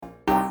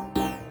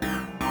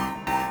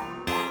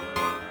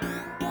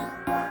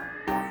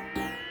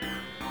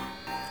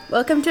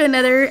Welcome to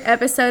another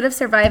episode of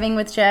Surviving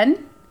with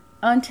Jenn.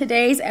 On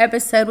today's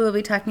episode, we'll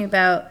be talking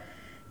about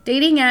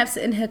dating apps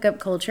and hookup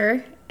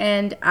culture.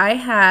 And I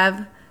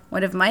have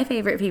one of my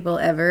favorite people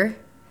ever,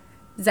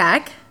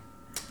 Zack.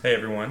 Hey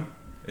everyone,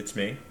 it's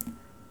me.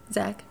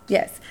 Zack,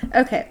 yes.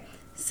 Okay,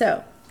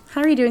 so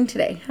how are you doing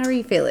today? How are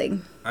you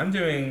feeling? I'm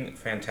doing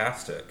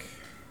fantastic.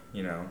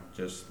 You know,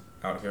 just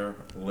out here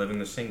living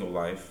the single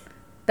life.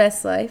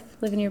 Best life?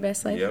 Living your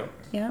best life? Yep.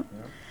 Yep.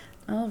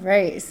 All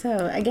right,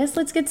 so I guess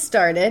let's get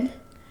started.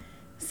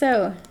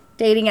 So,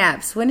 dating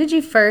apps. When did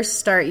you first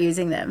start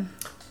using them?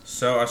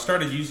 So I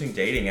started using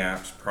dating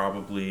apps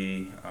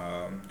probably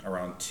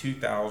around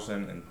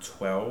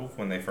 2012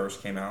 when they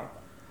first came out.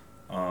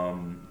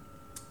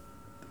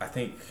 I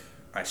think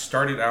I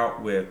started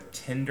out with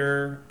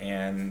Tinder,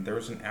 and there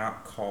was an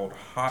app called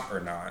Hot or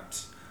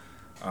Not.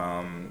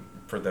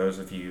 For those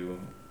of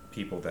you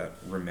people that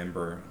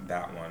remember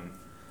that one.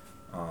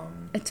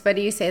 It's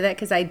funny you say that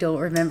because I don't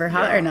remember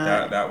Hot or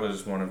Not. That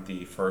was one of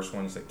the first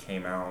ones that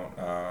came out.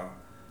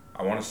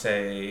 I want to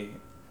say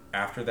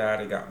after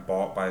that it got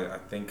bought by, I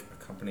think,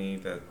 a company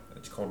that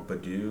it's called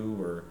Badoo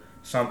or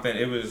something.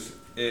 It was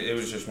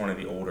just one of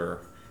the older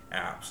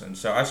apps, and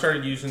so I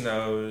started using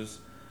those.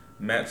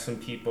 Met some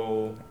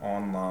people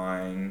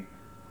online.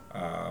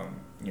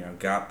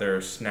 Got their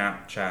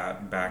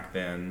Snapchat back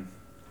then.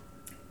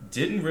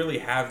 Didn't really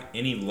have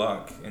any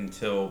luck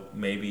until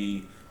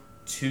maybe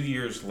 2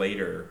 years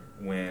later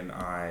when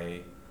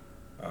I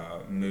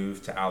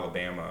moved to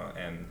Alabama,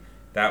 and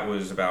that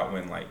was about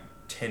when like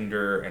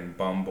Tinder and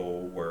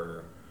Bumble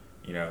were,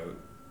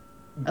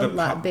 a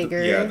lot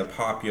bigger. The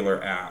popular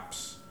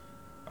apps.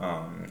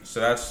 So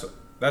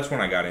that's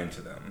when I got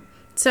into them.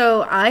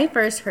 So I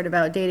first heard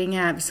about dating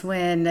apps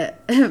when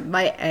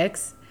my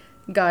ex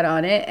got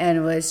on it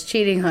and was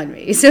cheating on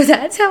me. So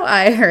that's how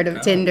I heard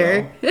of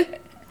Tinder. Well.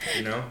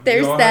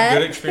 There's we all that. have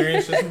good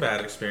experiences and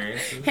bad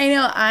experiences. Hey,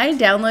 no, I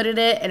downloaded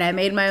it and I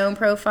made my own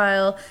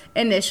profile.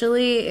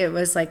 Initially, it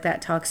was like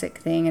that toxic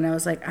thing, and I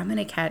was like, I'm going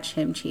to catch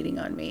him cheating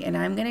on me, and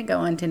I'm going to go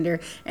on Tinder,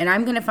 and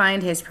I'm going to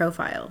find his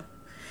profile.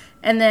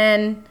 And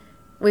then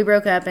we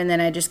broke up, and then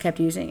I just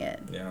kept using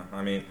it. Yeah,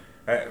 I mean,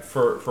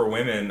 for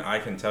women, I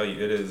can tell you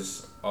it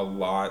is a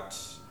lot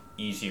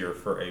easier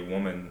for a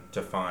woman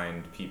to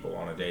find people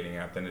on a dating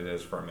app than it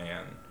is for a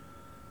man.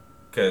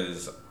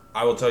 Because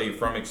I will tell you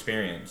from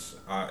experience,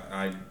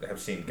 I have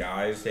seen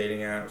guys dating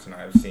apps and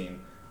I have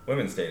seen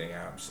women's dating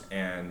apps.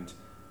 And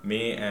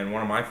me and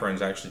one of my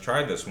friends actually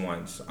tried this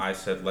once. I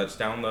said, let's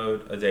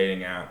download a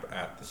dating app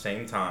at the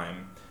same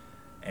time,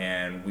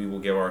 and we will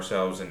give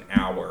ourselves an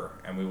hour,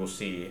 and we will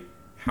see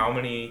how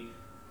many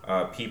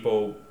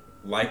people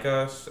like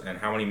us and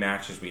how many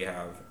matches we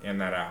have in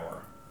that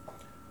hour.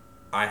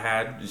 I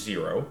had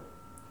 0,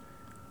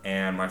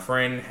 and my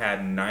friend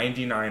had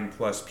 99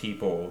 plus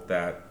people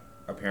that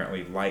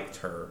apparently liked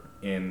her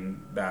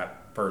in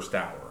that first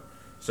hour.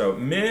 So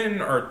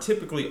men are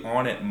typically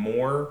on it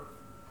more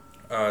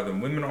than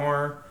women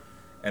are.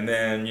 And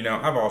then,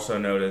 I've also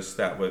noticed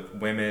that with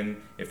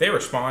women, if they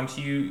respond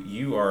to you,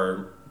 you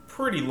are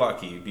pretty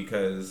lucky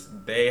because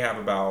they have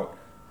about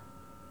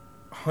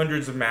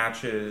hundreds of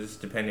matches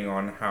depending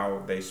on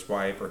how they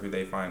swipe or who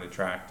they find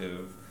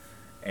attractive.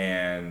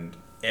 And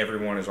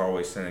everyone is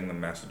always sending them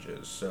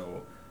messages.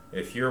 So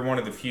if you're one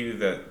of the few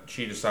that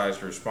she decides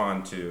to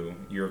respond to,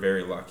 you're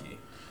very lucky.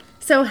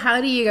 So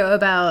how do you go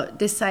about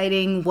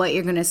deciding what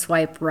you're going to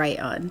swipe right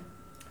on?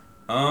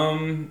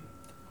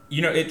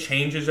 It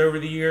changes over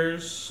the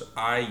years.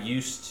 I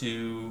used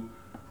to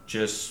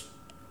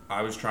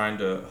I was trying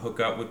to hook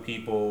up with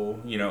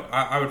people.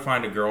 I would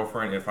find a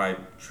girlfriend if I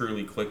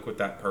truly click with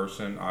that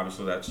person.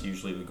 Obviously, that's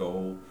usually the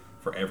goal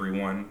for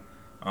everyone.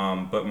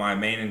 But my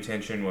main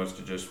intention was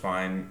to just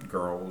find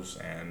girls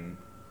and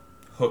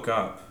hook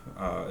up,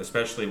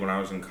 especially when I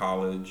was in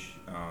college.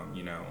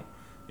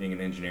 Being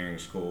in engineering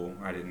school,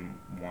 I didn't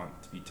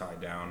want to be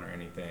tied down or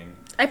anything.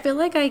 I feel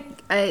like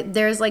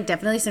there's like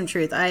definitely some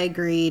truth. I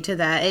agree to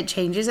that. It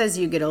changes as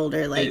you get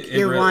older,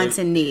 your wants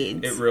and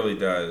needs. It really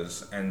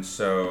does. And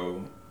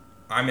so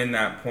I'm in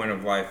that point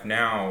of life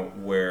now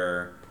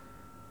where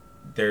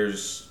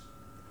there's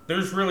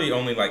really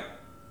only like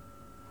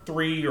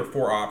 3 or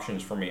 4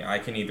 options for me. I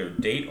can either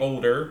date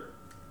older,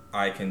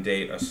 I can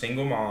date a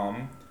single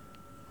mom,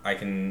 I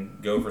can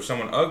go for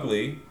someone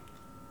ugly,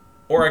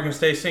 or I can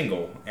stay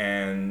single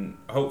and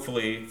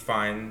hopefully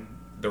find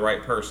the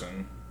right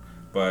person.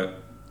 But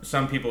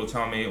some people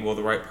tell me, well,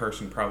 the right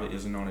person probably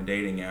isn't on a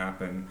dating app,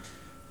 and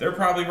they're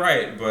probably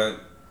right, but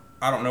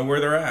I don't know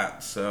where they're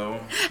at. So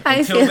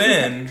until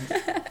then,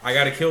 I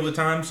got to kill the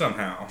time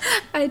somehow.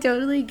 I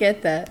totally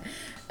get that.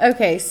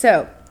 Okay,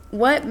 so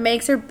what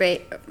makes or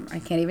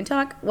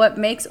What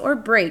makes or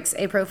breaks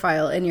a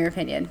profile in your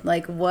opinion?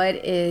 Like, what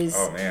is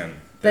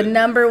the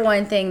number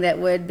one thing that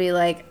would be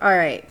like, all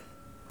right,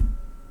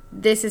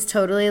 this is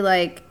totally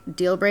like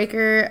deal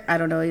breaker? I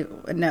don't know.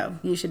 No,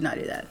 you should not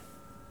do that.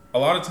 A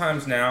lot of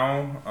times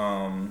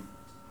now,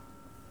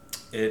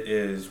 it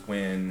is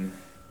when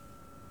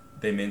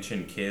they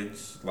mention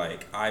kids.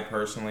 Like, I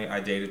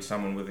dated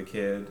someone with a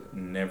kid,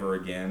 never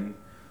again.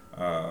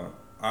 I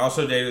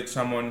also dated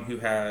someone who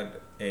had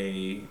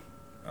a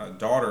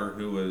daughter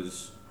who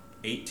was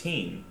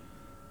 18.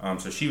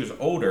 So she was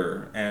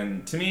older,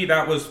 and to me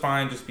that was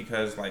fine just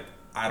because like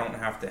I don't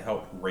have to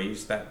help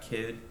raise that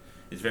kid.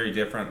 It's very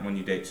different when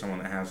you date someone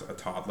that has a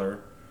toddler,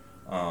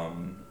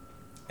 and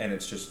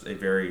it's just a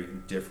very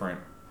different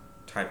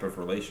type of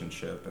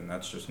relationship, and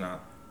that's just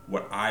not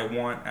what I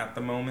want at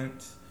the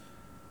moment.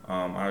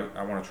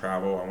 I want to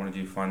travel, I want to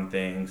do fun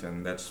things,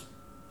 and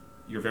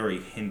you're very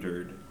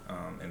hindered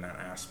in that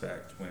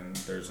aspect when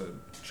there's a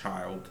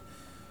child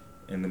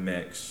in the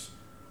mix.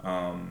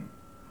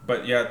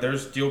 But yeah,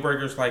 there's deal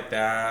breakers like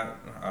that.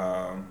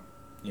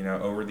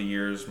 Over the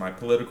years, my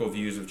political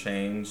views have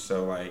changed.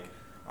 So like,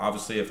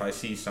 obviously, if I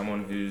see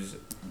someone who's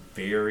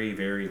very,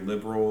 very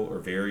liberal or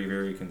very,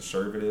 very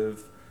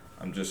conservative,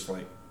 I'm just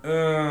like,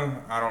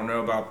 I don't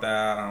know about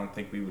that. I don't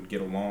think we would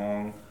get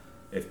along.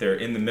 If they're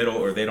in the middle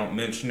or they don't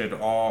mention it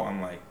at all,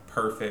 I'm like,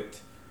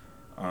 perfect.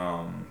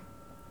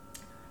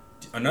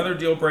 Another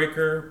deal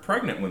breaker,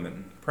 pregnant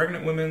women.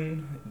 Pregnant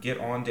women get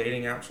on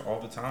dating apps all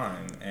the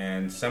time.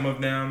 And some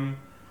of them,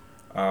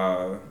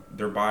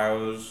 their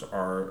bios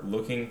are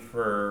looking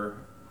for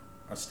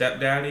a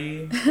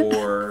stepdaddy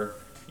or,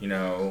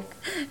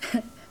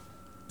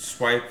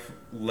 swipe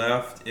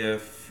left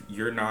if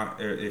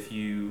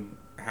you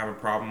have a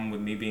problem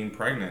with me being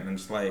pregnant. And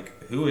it's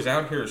like, who is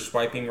out here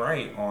swiping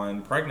right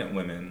on pregnant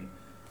women?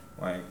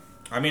 Like,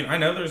 I mean, I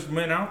know there's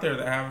men out there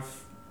that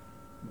have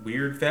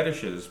weird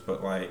fetishes,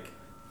 but like,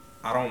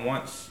 I don't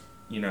want,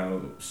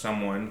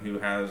 someone who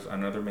has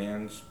another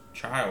man's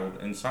child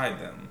inside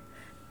them.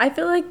 I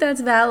feel like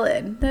that's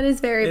valid. That is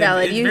very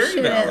valid. It's you very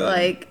shouldn't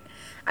valid.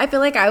 I feel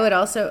like I would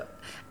also.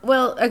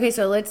 Well, okay,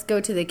 so let's go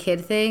to the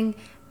kid thing.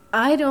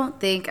 I don't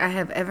think I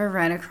have ever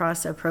run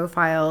across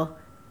a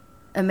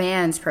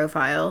man's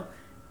profile,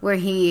 where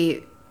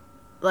he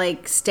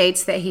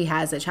states that he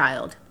has a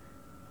child.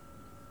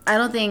 I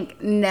don't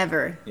think,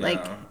 never.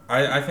 Yeah.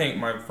 I think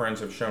my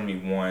friends have shown me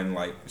one.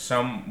 Like,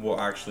 some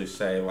will actually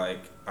say, like,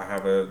 I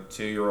have a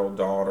 2-year-old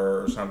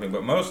daughter or something,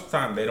 but most of the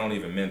time they don't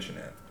even mention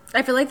it.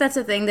 I feel like that's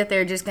a thing that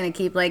they're just going to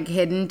keep,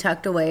 hidden,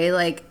 tucked away.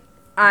 Like,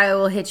 I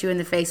will hit you in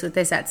the face with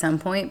this at some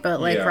point, but,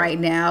 right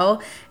now,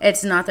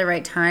 it's not the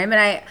right time.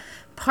 And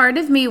part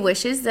of me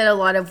wishes that a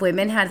lot of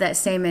women had that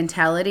same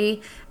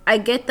mentality. I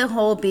get the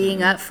whole being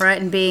upfront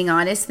and being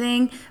honest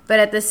thing, but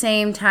at the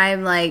same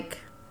time,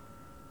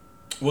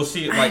 Well,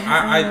 see,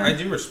 I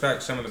do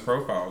respect some of the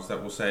profiles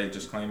that will say,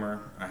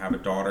 disclaimer, I have a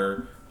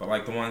daughter,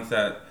 but, the ones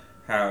that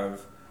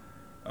have,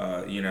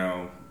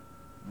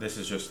 this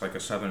is just like a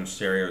Southern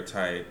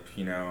stereotype,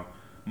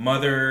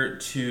 mother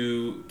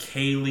to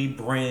Kaylee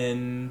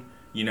Bryn,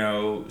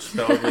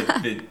 spelled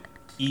with the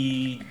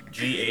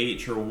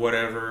E-G-H or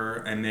whatever,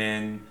 and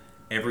then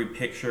every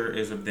picture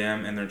is of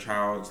them and their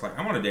child. It's like,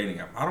 I'm on a dating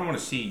app. I don't want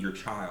to see your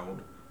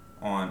child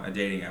on a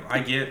dating app. I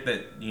get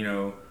that,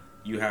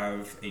 you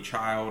have a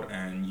child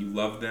and you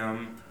love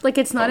them.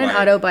 It's not an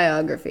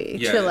autobiography.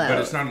 Yeah, Chill out. But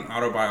it's not an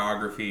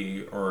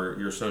autobiography or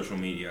your social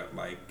media.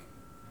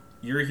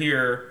 You're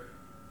here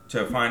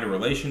to find a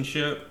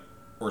relationship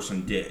or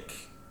some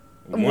dick.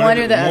 One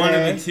or the other. One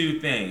of the two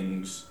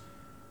things,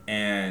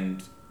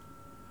 and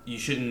you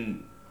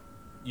shouldn't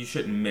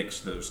mix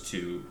those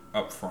two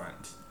up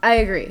front. I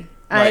agree.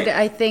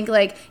 I think,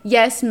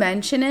 yes,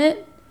 mention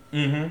it.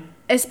 Mm-hmm.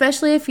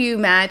 Especially if you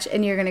match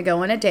and you're going to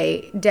go on a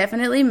date.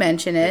 Definitely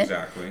mention it.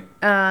 Exactly.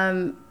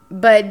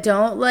 But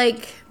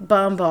don't,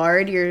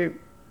 bombard your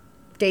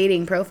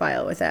dating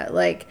profile with that.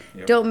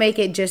 Don't make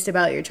it just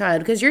about your child.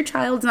 Because your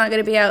child's not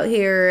going to be out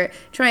here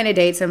trying to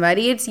date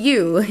somebody. It's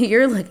you.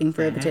 You're looking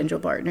for a potential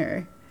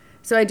partner.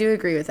 So I do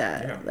agree with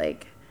that. Yeah.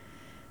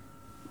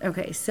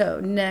 Okay, so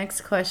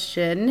next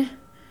question.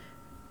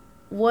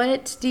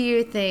 What do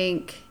you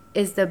think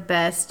is the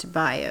best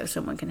bio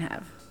someone can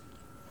have?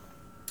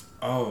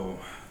 Oh,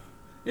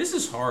 this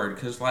is hard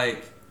because,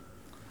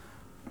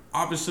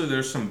 obviously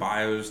there's some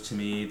bios to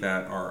me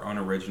that are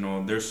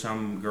unoriginal. There's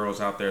some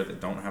girls out there that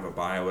don't have a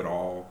bio at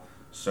all.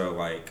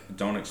 So,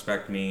 don't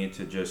expect me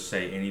to just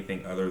say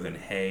anything other than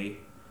hey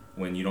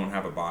when you don't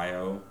have a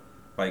bio.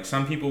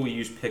 Some people will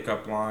use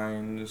pickup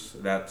lines.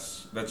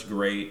 That's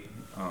great.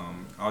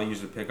 I'll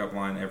use a pickup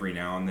line every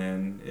now and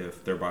then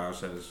if their bio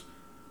says,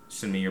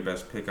 send me your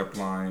best pickup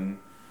line.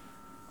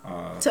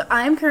 So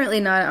I'm currently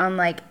not on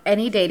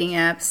any dating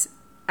apps.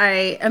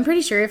 I'm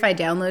pretty sure if I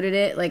downloaded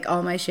it,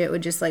 all my shit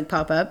would just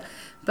pop up.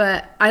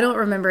 But I don't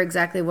remember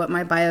exactly what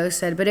my bio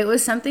said. But it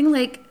was something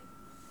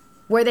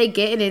where they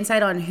get an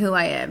insight on who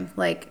I am,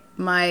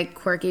 my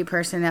quirky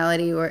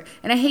personality,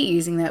 and I hate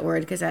using that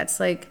word because that's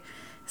so.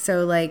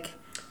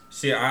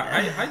 See,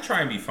 I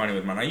try and be funny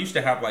with mine. I used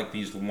to have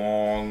these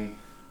long.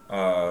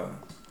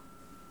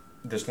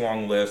 This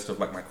long list of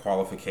my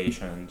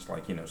qualifications,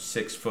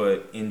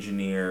 6-foot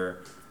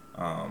engineer,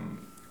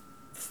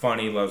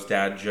 funny, loves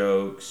dad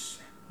jokes,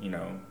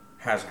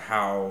 has a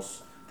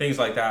house, things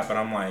like that. But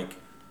I'm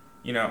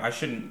I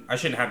shouldn't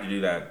have to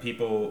do that.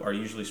 People are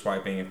usually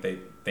swiping if they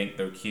think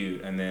they're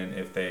cute, and then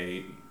if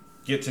they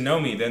get to know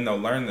me, then they'll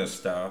learn this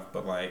stuff.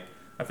 But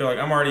I feel like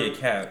I'm already a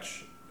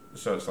catch,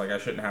 so it's like I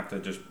shouldn't have to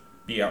just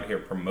be out here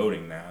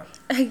promoting that.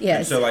 Yes.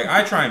 And so like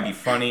I try and be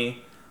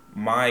funny.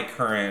 My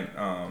current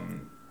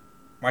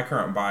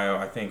bio,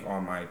 I think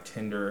on my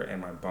Tinder and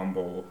my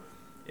Bumble,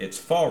 it's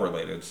fall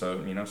related.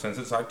 So, since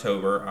it's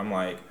October,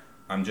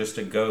 I'm just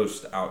a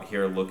ghost out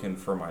here looking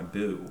for my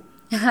boo.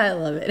 I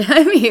love it.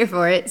 I'm here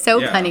for it. So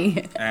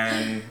funny.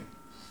 And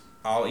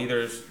I'll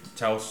either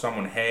tell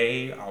someone,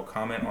 hey, I'll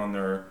comment on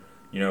their,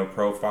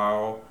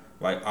 profile.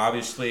 Like,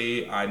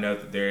 obviously, I know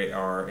that they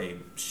are a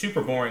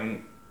super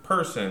boring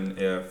person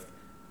if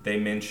they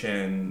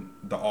mention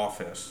The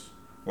Office.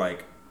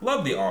 Like,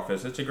 love The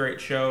Office. It's a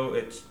great show.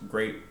 It's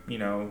great,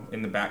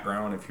 in the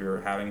background if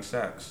you're having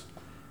sex.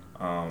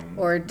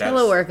 Or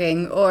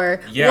teleworking,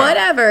 or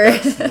whatever.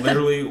 That's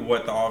literally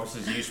what The Office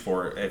is used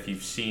for if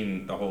you've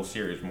seen the whole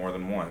series more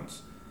than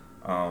once.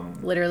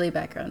 Literally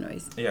background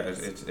noise. Yeah,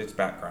 it's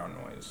background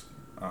noise.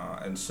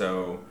 And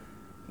so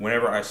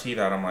whenever I see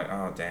that, I'm like,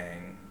 oh,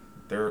 dang,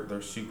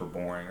 they're super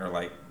boring. Or,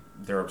 like,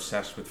 they're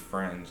obsessed with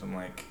Friends. I'm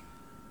like,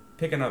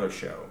 pick another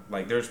show.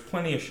 Like, there's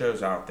plenty of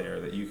shows out there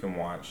that you can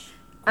watch.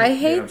 I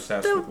hate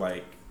obsessed with,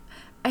 like...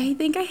 I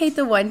think I hate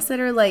the ones that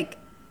are like,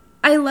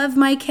 I love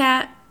my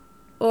cat.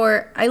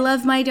 Or, I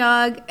love my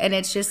dog, and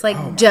it's just, like,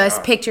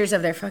 God. Pictures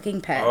of their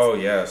fucking pets. Oh,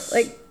 yes.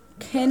 Like,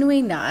 can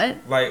we not?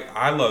 Like,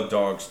 I love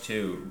dogs,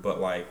 too,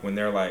 but, like, when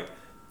they're, like,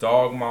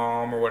 dog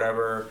mom or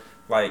whatever,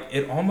 like,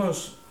 it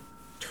almost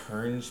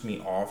turns me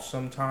off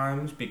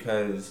sometimes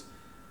because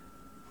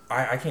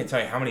I can't tell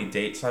you how many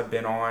dates I've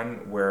been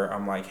on where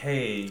I'm like,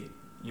 hey,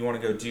 you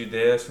want to go do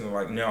this? And they're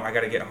like, no, I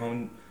got to get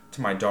home to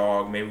my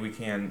dog. Maybe we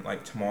can,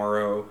 like,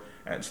 tomorrow.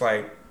 And it's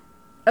like...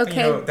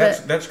 Okay,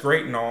 that's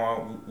great and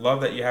all.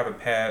 Love that you have a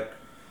pet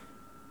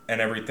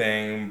and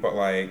everything, but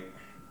like,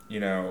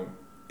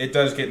 it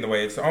does get in the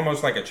way. It's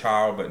almost like a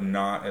child, but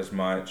not as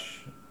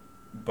much.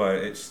 But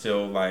it's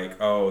still like,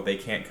 oh, they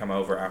can't come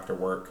over after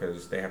work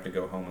because they have to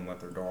go home and let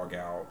their dog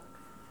out.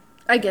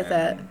 I get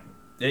that.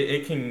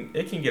 It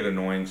can get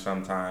annoying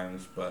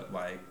sometimes, but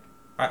like,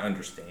 I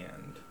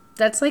understand.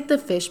 That's like the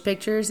fish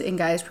pictures in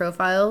guys'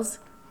 profiles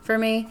for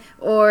me,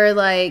 or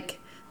like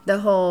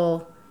the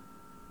whole.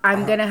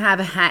 I'm going to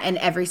have a hat in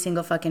every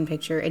single fucking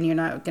picture, and you're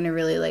not going to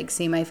really, like,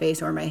 see my face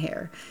or my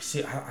hair.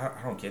 See, I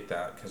don't get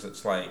that, because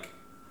it's like,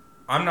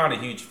 I'm not a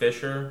huge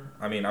fisher.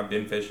 I mean, I've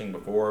been fishing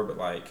before, but,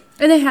 like...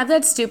 And they have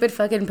that stupid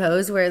fucking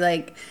pose where,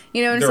 like,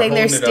 you know what I'm saying?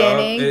 They're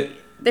standing.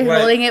 They're like,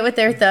 holding it with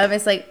their thumb.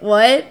 It's like,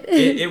 what?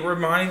 It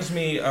reminds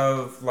me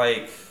of,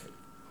 like...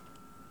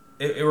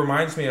 It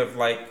reminds me of,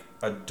 like,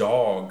 a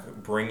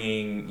dog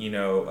bringing,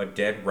 a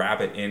dead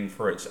rabbit in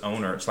for its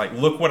owner. It's like,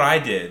 look what I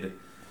did.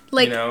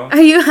 Like, are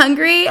you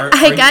hungry?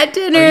 I got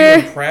dinner. Are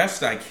you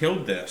impressed? I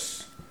killed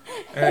this.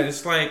 And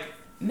it's like,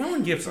 no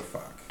one gives a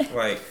fuck.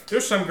 Like,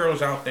 there's some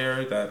girls out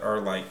there that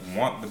are like,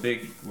 want the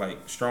big, like,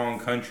 strong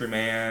country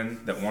man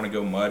that want to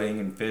go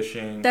mudding and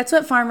fishing. That's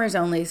what Farmers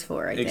Only's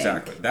for, I think.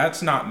 Exactly.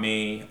 That's not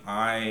me.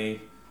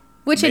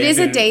 Which it is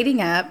a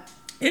dating app.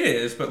 It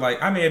is, but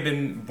like, I may have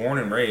been born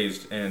and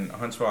raised in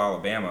Huntsville,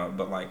 Alabama,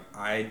 but like,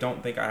 I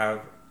don't think I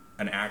have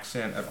an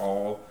accent at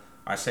all.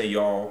 I say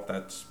y'all,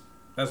 that's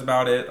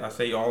about it. I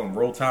say y'all and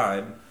roll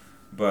tide.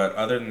 But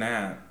other than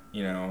that,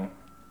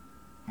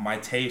 my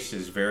taste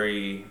is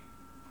very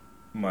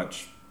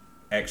much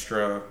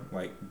extra,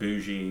 like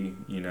bougie.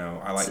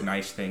 I like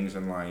nice things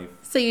in life.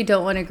 So you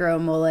don't want to grow a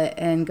mullet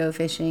and go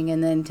fishing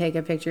and then take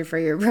a picture for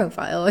your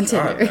profile on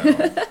Tinder?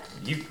 No.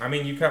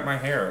 You cut my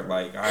hair.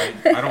 Like,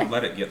 I don't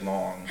let it get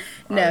long.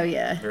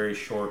 Yeah. Very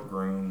short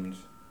groomed.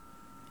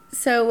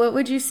 So what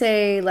would you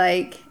say,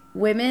 like,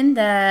 women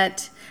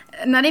that,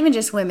 not even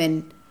just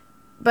women,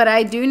 but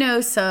I do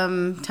know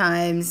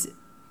sometimes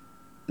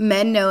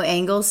men know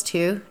angles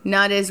too,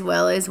 not as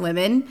well as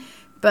women,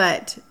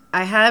 but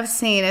I have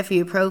seen a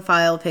few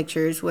profile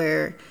pictures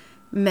where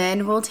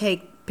men will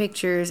take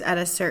pictures at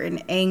a certain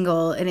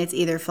angle and it's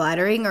either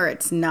flattering or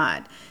it's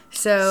not.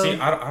 So see,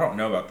 I don't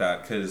know about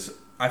that because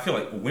I feel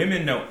like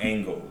women know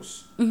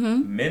angles,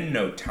 men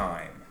know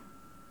time.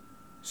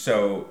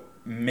 So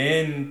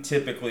men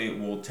typically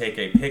will take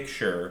a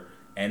picture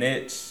and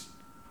it's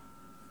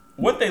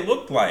what they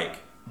looked like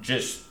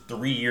just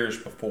 3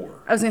 years before.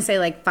 I was going to say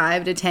like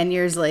 5 to 10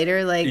 years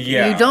later. Like,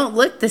 you don't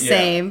look the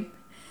same.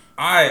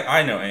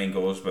 I know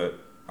angles, but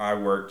I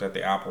worked at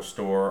the Apple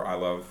store. I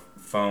love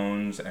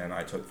phones, and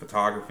I took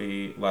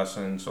photography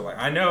lessons. So, like,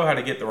 I know how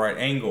to get the right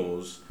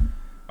angles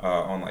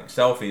on, like,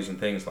 selfies and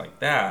things like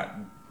that.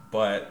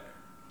 But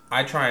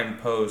I try and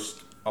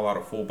post a lot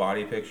of full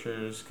body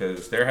pictures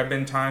because there have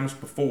been times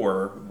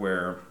before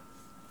where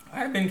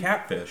I've been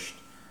catfished.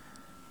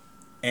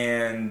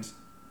 And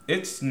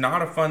it's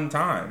not a fun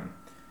time.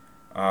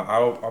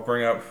 I'll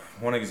bring up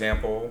one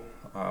example,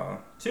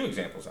 2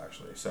 examples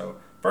actually. So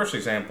first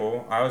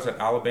example, I was at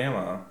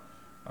Alabama.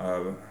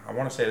 I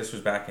want to say this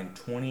was back in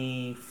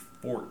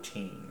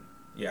 2014.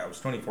 Yeah, it was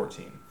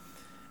 2014.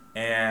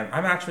 And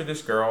I matched with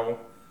this girl,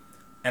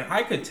 and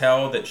I could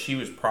tell that she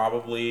was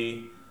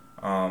probably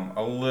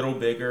a little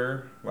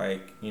bigger,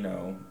 like,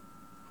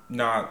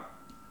 not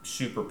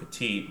super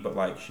petite, but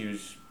like she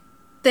was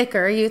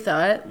thicker, you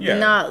thought. Yeah.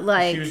 Not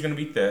like... She was going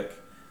to be thick,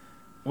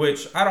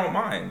 which I don't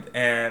mind.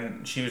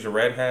 And she was a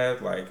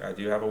redhead. Like, I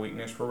do have a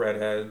weakness for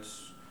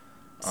redheads.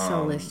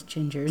 Soulless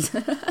gingers.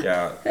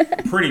 Yeah.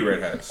 Pretty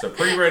redheads. So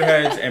pretty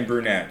redheads and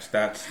brunettes.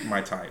 That's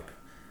my type.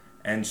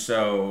 And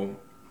so,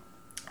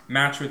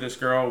 match with this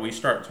girl. We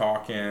start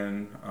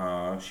talking.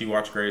 She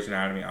watched Grey's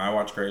Anatomy. I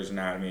watched Grey's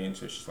Anatomy. And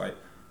so she's like,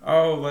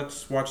 oh,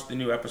 let's watch the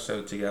new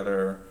episode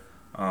together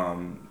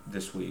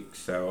this week.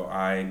 So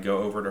I go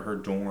over to her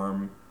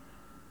dorm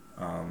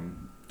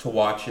to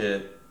watch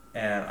it,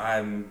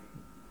 and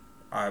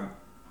I'm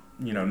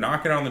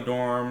knocking on the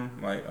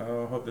dorm, like,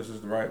 oh, I hope this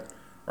is the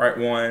right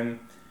one.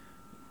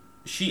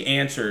 She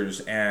answers,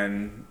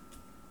 and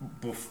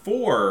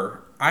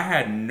before, I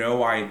had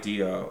no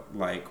idea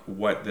like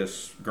what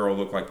this girl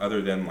looked like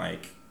other than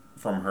like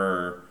from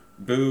her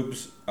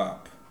boobs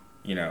up,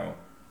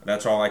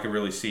 That's all I could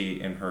really see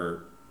in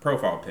her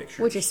profile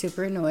picture. Which is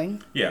super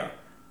annoying. Yeah.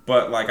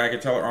 But, like, I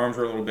could tell her arms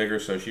were a little bigger,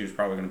 so she was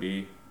probably going to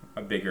be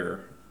a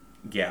bigger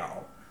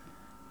gal.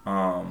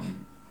 But,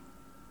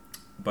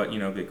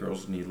 big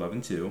girls need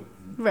loving too.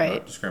 Right.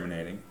 Not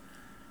discriminating.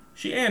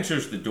 She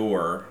answers the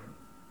door,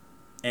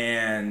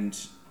 and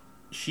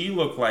she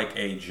looked like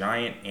a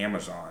giant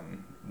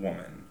Amazon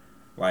woman.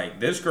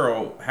 Like, this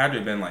girl had to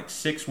have been, like,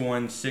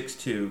 6'1",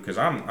 6'2", because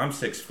I'm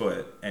 6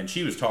 foot, and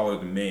she was taller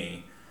than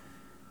me.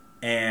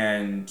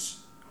 And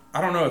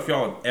I don't know if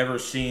y'all have ever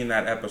seen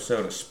that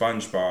episode of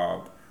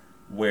SpongeBob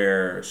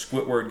where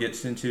Squidward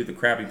gets into the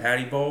Krabby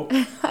Patty bowl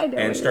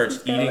and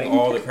starts eating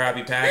all the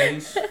Krabby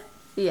Patties.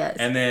 Yes.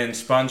 And then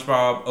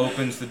SpongeBob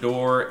opens the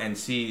door and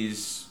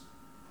sees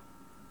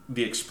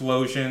the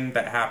explosion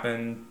that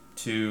happened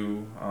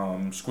to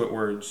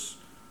Squidward's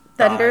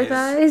Thunder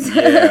thighs?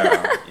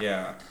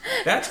 Yeah.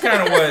 That's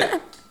kind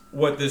of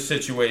what this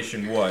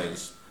situation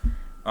was.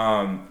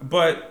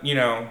 But,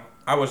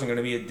 I wasn't going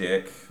to be a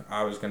dick.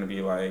 I was going to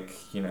be like,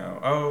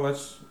 oh,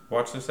 let's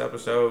watch this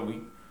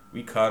episode.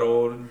 We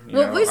cuddled.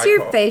 What was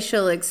your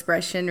facial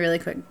expression, really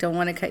quick? Don't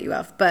want to cut you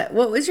off, but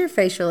what was your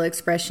facial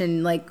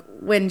expression like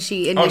when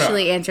she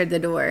initially answered the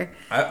door?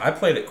 I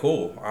played it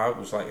cool. I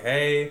was like,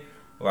 hey,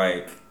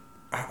 like,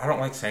 I don't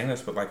like saying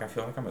this, but like, I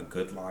feel like I'm a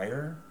good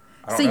liar.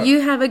 So you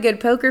have a good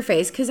poker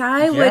face, because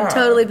I would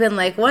totally been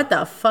like, what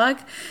the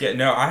fuck? Yeah,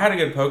 no, I had a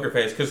good poker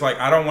face, because like,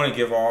 I don't want to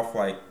give off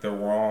like the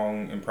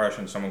wrong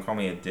impression. Someone call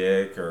me a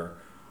dick or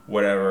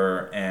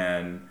whatever.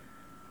 And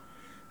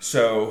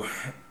so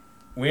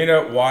we end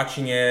up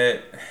watching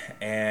it,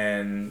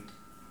 and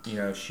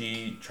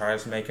she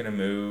tries making a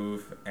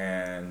move,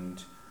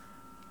 and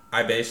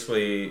I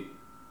pity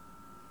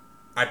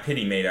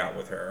made out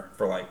with her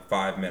for like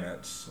 5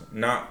 minutes.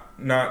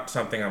 Not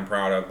something I'm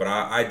proud of, but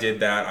I did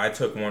that. I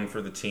took one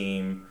for the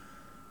team.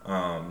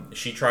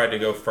 She tried to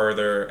go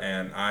further,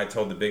 and I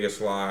told the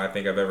biggest lie I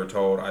think I've ever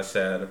told. I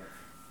said,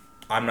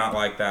 I'm not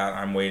like that.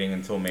 I'm waiting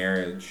until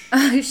marriage.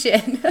 Oh,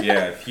 shit.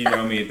 Yeah, if you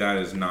know me, that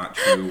is not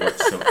true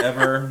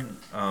whatsoever.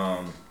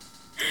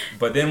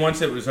 But then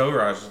once it was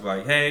over, I was just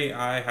like, hey,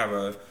 I have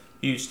a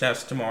huge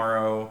test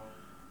tomorrow.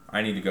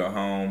 I need to go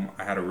home.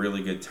 I had a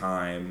really good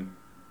time.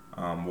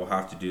 We'll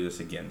have to do this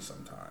again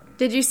sometime.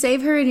 Did you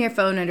save her in your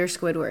phone under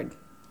Squidward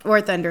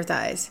or Thunder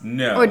Thighs?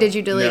 No. Or did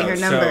you delete her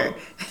number?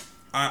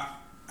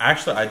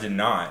 So, I did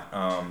not.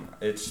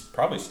 It's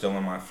probably still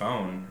on my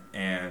phone,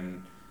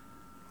 and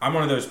I'm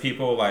one of those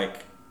people,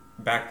 like,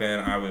 back then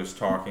I was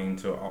talking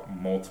to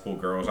multiple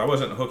girls. I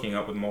wasn't hooking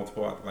up with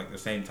multiple at like the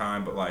same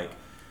time, but like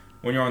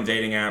when you're on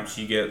dating apps,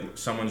 you get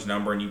someone's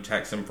number and you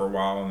text them for a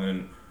while, and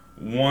then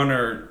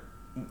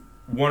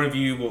one of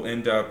you will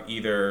end up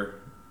either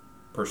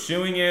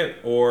pursuing it,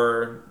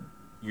 or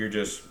you're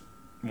just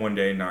one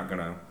day not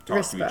gonna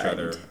talk to each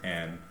other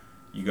and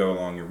you go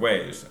along your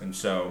ways. And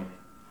so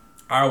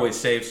I always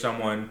save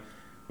someone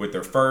with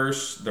their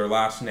first, their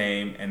last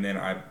name, and then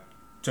I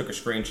took a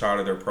screenshot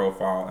of their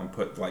profile and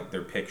put like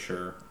their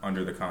picture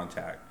under the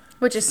contact.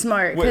 Which is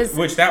smart.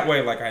 Which that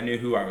way, like, I knew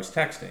who I was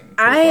texting.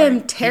 I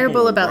am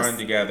terrible about run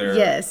together.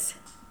 Yes.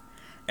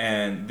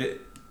 And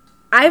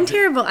I'm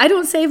terrible. I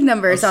don't save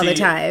numbers all the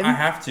time. I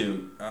have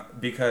to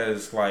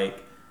because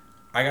like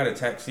I got a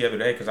text the other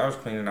day because I was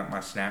cleaning up my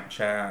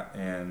Snapchat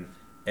and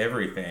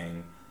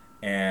everything,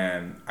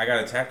 and I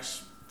got a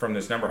text from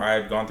this number. I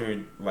had gone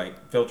through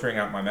like filtering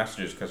out my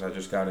messages because I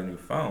just got a new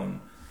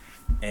phone,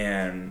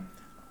 and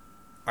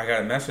I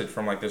got a message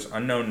from like this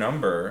unknown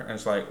number, and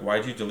it's like,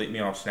 why'd you delete me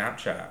off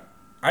Snapchat?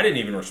 I didn't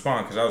even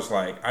respond because I was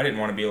like, I didn't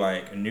want to be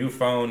like, a new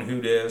phone, who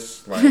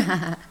dis?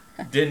 Like,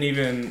 didn't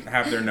even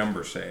have their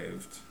number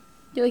saved.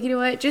 You're like, you know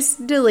what?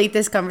 Just delete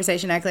this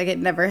conversation, act like it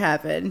never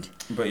happened.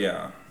 But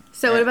yeah.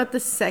 So what about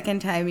the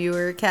second time you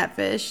were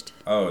catfished?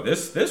 Oh,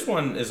 this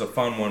one is a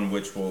fun one,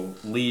 which will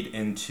lead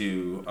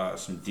into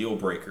some deal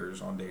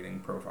breakers on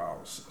dating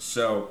profiles.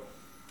 So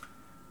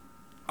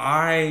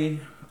I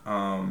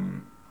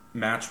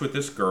matched with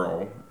this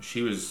girl.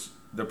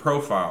 The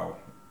profile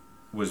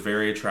was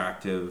very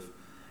attractive,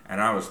 and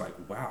I was like,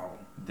 wow,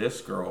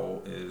 this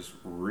girl is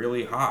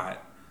really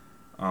hot.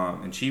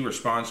 And she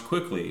responds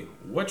quickly,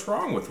 what's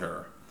wrong with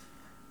her?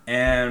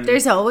 And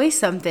there's always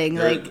something.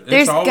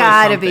 There's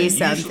gotta be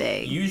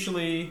something.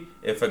 Usually,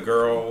 if a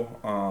girl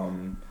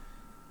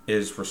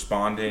is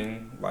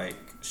responding like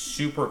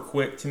super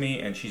quick to me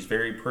and she's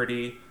very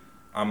pretty,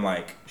 I'm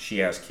like, she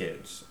has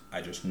kids.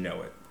 I just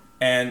know it.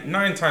 And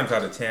 9 times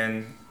out of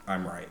 10,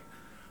 I'm right.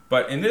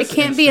 But in this, it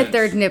can't be a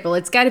third nipple.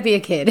 It's got to be a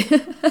kid.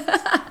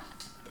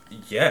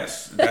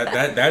 Yes,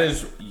 that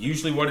is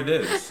usually what it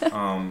is.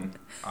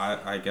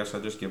 I guess I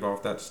just give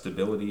off that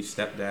stability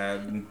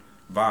stepdad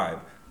vibe.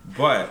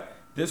 But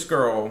this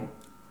girl,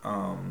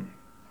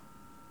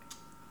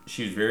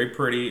 she was very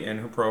pretty in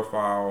her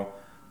profile.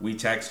 We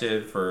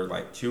texted for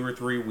like 2 or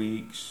 3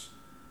 weeks,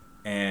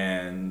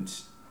 and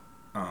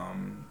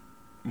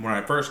when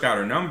I first got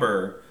her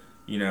number,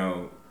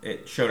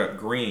 it showed up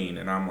green,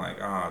 and I'm like,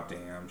 ah,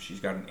 damn, she's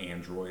got an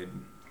Android.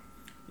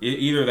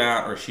 Either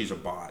that or she's a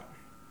bot.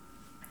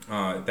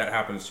 That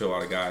happens to a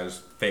lot of guys.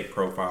 Fake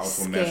profiles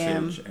will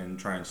message and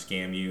try and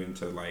scam you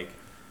into like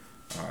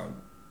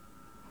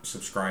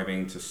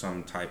subscribing to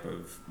some type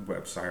of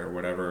website or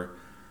whatever.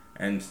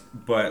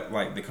 But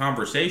like the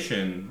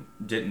conversation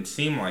didn't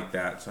seem like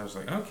that, so I was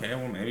like, okay,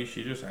 well maybe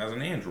she just has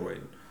an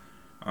Android.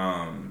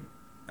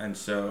 And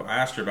so I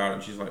asked her about it,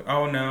 and she's like,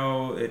 oh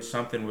no, it's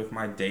something with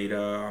my data.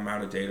 I'm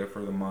out of data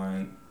for the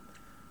month.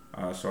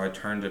 So I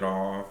turned it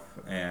off,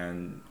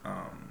 and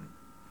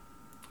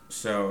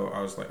so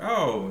I was like,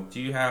 oh,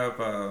 do you have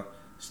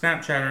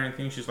Snapchat or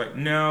anything? She's like,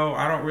 no,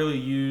 I don't really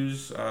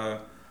use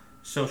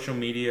social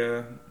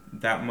media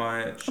that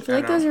much. I feel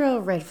like those are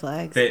all red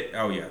flags.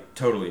 Oh yeah,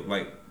 totally.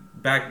 Like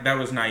that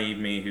was naive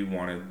me who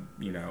wanted,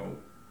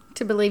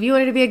 to believe. You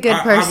wanted to be a good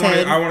person.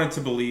 I wanted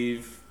to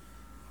believe.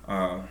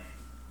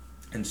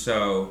 And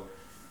so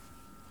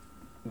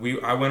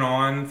I went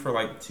on for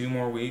like 2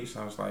 more weeks.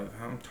 I was like,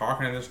 I'm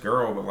talking to this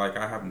girl, but like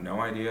I have no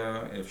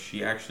idea if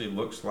she actually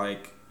looks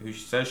like who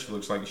she says she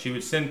looks like. She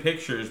would send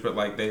pictures, but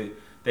like they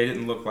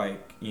didn't look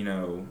like,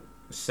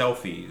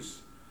 selfies.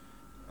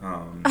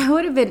 I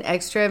would have been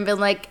extra and been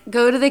like,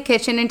 go to the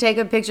kitchen and take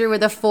a picture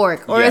with a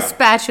fork or a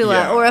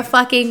spatula or a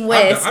fucking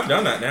whisk. I've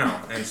done that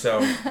now. And so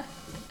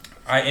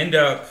I end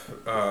up,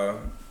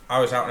 I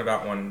was out and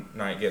about one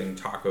night getting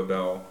Taco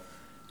Bell,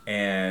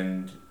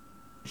 and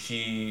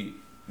she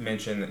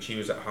mentioned that she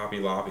was at Hobby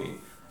Lobby.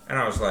 And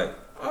I was like,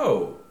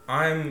 oh,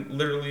 I'm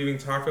literally leaving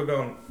Taco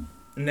Bell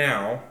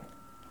now.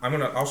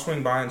 I'll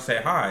swing by and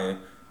say hi.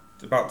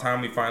 It's about time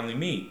we finally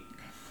meet.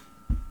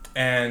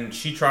 And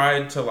she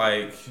tried to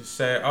like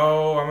say,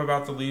 oh, I'm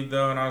about to leave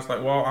though. And I was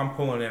like, well, I'm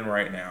pulling in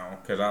right now.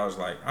 Because I was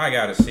like, I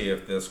got to see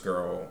if this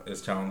girl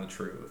is telling the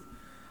truth.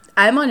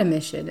 I'm on a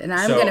mission, and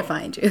I'm going to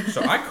find you.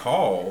 So I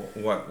call.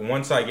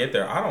 Once I get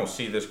there, I don't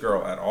see this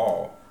girl at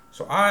all.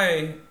 So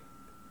I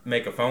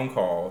make a phone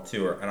call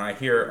to her, and I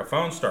hear a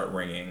phone start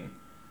ringing.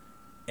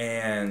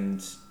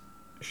 And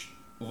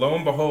lo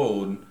and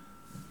behold,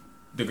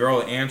 the girl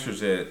that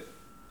answers it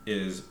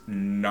is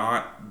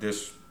not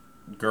this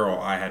girl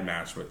I had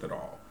matched with at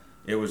all.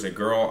 It was a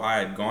girl I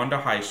had gone to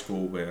high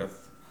school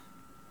with.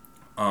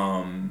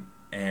 And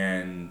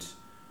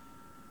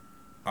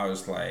I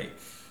was like,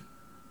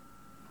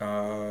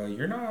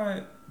 you're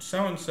not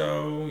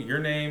so-and-so. Your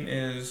name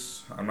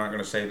is... I'm not going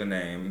to say the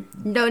name.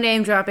 No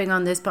name dropping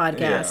on this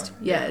podcast.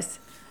 Yeah, yes.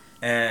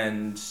 Yeah.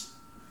 And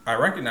I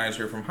recognized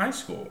her from high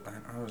school.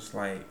 And I was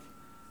like,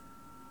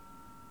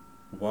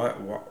 what?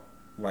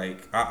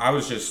 Like, I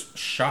was just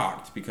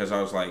shocked because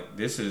I was like,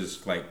 this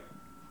is like...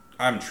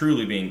 I'm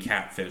truly being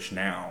catfished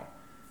now.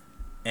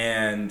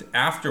 And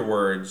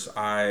afterwards,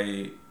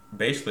 I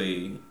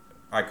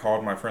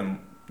called my friend,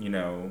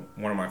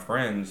 one of my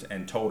friends,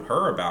 and told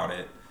her about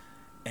it.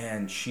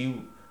 And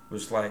she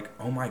was like,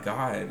 oh my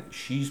God,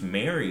 she's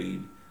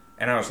married.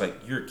 And I was like,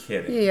 you're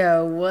kidding.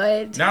 Yeah,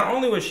 what? Not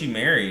only was she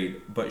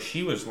married, but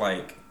she was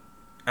like,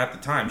 at the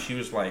time, she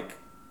was like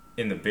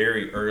in the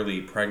very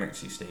early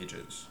pregnancy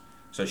stages.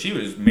 So she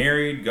was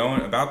married,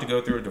 about to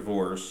go through a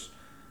divorce,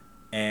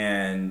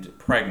 and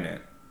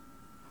pregnant.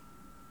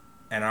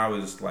 And I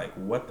was like,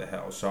 what the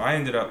hell? So I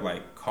ended up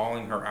like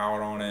calling her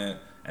out on it,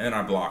 and then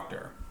I blocked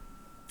her.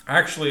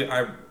 Actually,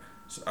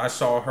 I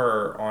saw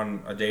her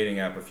on a dating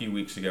app a few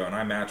weeks ago, and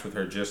I matched with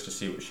her just to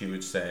see what she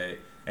would say.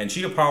 And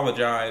she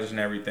apologized and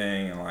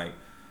everything, and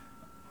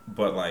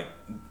but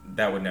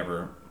that would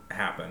never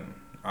happen,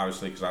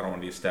 obviously, because I don't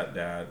want to be a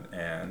stepdad,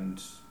 and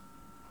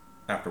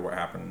after what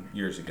happened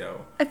years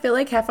ago. I feel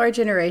like half our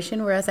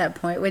generation, we're at that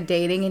point with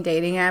dating and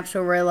dating apps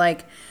where we're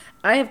like,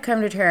 I have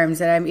come to terms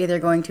that I'm either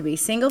going to be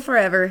single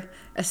forever,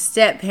 a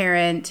step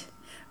parent,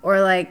 or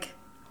like,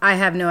 I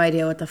have no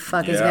idea what the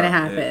fuck is going to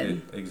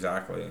happen.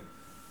 Exactly.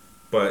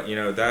 But,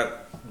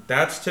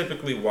 that's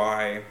typically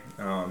why,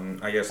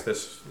 I guess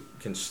this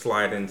can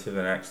slide into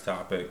the next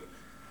topic,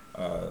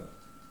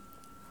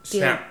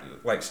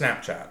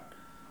 Snapchat.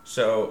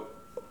 So,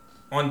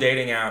 on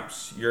dating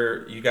apps,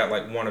 you got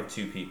like one of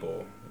two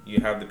people. You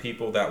have the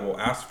people that will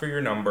ask for your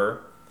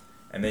number,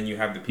 and then you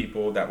have the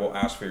people that will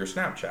ask for your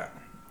Snapchat.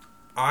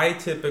 I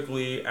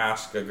typically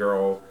ask a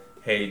girl,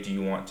 hey, do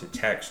you want to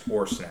text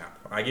or snap?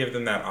 I give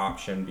them that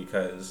option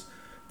because,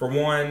 for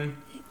one,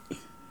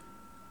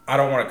 I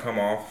don't want to come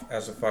off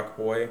as a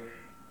fuckboy,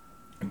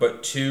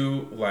 but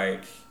two,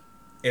 like,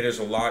 it is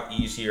a lot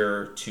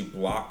easier to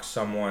block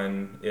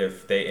someone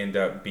if they end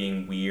up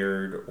being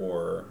weird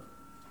or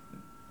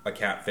a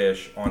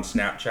catfish on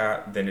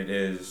Snapchat than it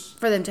is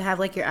for them to have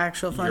like your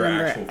actual phone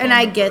number. And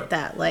I get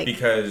that, like,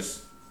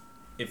 because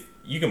if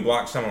you can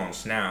block someone on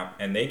Snap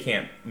and they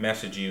can't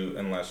message you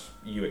unless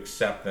you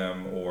accept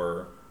them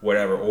or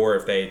whatever, or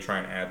if they try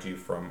and add you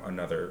from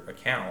another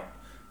account.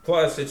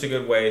 Plus, it's a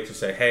good way to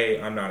say,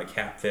 hey, I'm not a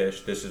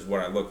catfish. This is what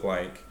I look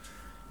like.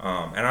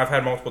 And I've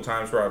had multiple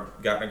times where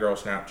I've gotten a girl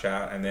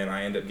Snapchat and then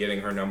I end up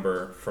getting her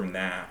number from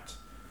that.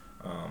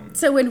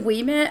 So when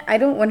we met, I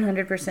don't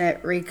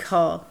 100%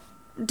 recall.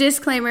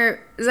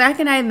 Disclaimer, Zack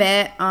and I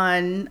met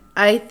on,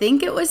 I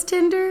think it was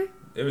Tinder.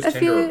 It was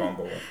Tinder or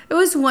Bumble. It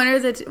was one or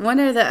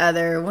the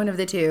other, one of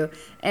the two.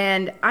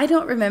 And I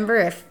don't remember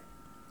if,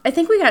 I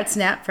think we got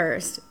Snap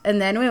first and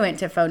then we went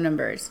to phone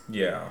numbers.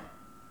 Yeah.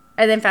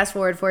 And then fast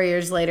forward 4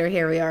 years later,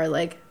 here we are,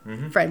 like,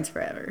 friends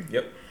forever.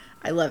 Yep.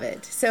 I love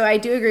it. So I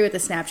do agree with the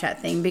Snapchat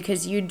thing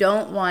because you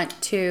don't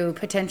want to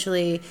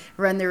potentially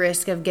run the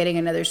risk of getting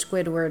another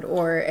Squidward,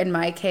 or in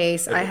my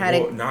case, I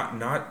had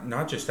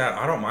not just that.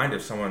 I don't mind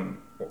if someone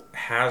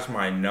has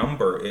my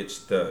number. It's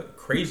the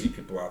crazy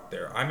people out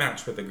there. I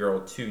matched with a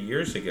girl 2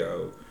 years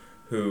ago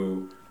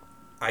who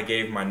I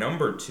gave my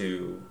number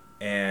to,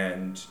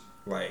 and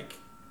like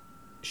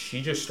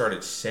she just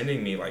started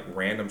sending me like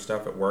random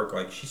stuff at work.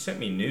 Like she sent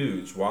me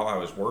nudes while I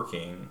was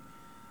working,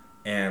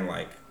 and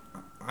like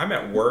I'm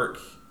at work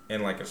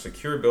in like a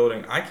secure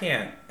building. I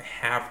can't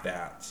have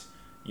that,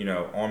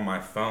 on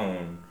my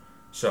phone.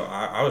 So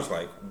I was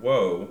like,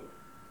 whoa,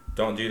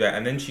 don't do that.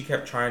 And then she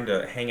kept trying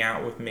to hang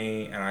out with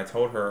me, and I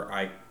told her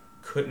I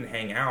couldn't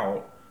hang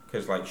out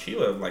because like she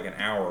lived like an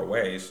hour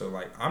away. So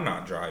like I'm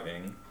not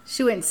driving.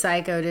 She went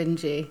psycho, didn't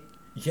she?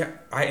 Yeah,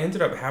 I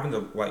ended up having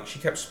to, like, she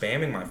kept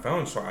spamming my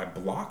phone, so I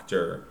blocked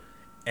her.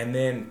 And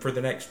then for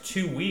the next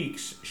 2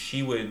 weeks,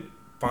 she would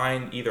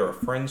find either a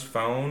friend's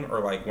phone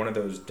or, like, one of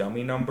those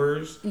dummy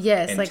numbers.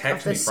 Yes, and like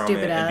text me from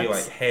it and be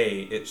like,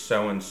 hey, it's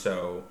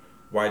so-and-so.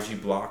 Why'd you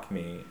block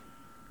me?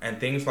 And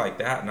things like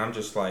that. And I'm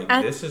just like,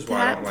 this is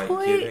why I don't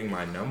like giving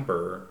my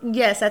number.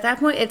 Yes, at that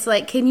point, it's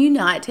like, can you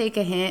not take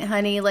a hint,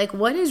 honey? Like,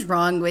 what is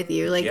wrong with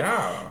you? Like,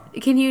 yeah.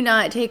 Can you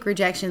not take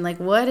rejection?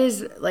 Like, what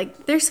is,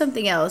 like, there's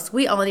something else.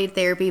 We all need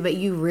therapy, but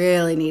you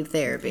really need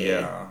therapy.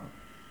 Yeah.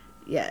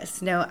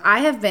 Yes. No, I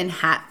have been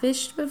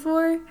hatfished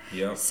before.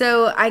 Yep.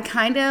 So I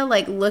kind of,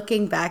 like,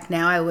 looking back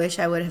now, I wish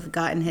I would have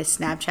gotten his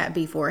Snapchat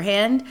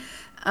beforehand.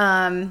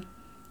 And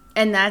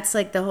that's,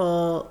 like, the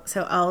whole,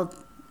 so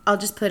I'll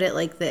just put it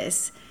like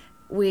this.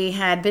 We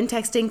had been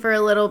texting for a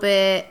little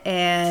bit,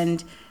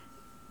 and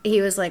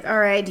he was like, all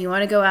right, do you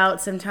want to go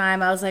out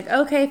sometime? I was like,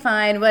 okay,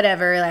 fine,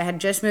 whatever. I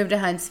had just moved to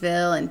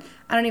Huntsville, and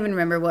I don't even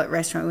remember what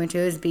restaurant we went to.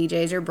 It was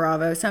BJ's or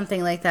Bravo,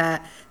 something like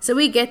that. So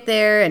we get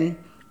there,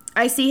 and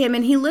I see him,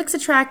 and he looks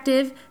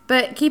attractive,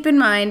 but keep in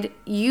mind,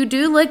 you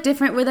do look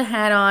different with a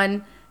hat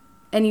on,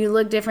 and you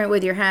look different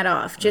with your hat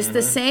off. Just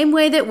the same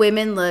way that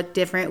women look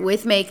different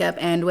with makeup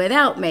and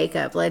without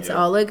makeup. Let's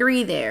all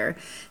agree there.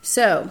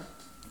 So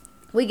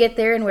we get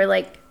there, and we're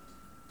like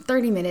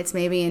 30 minutes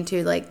maybe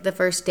into like the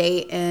first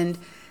date, and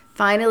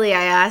finally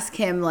I ask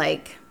him,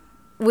 like,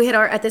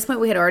 at this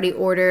point we had already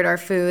ordered our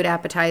food,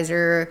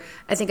 appetizer.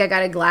 I think I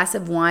got a glass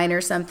of wine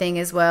or something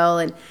as well,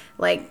 and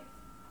like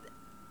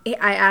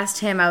I asked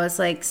him, I was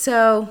like,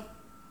 so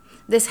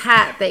this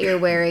hat that you're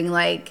wearing,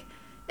 like,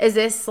 is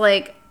this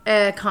like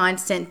a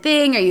constant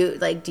thing? Are you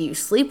like, do you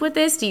sleep with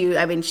this?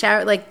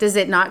 Shower, like, does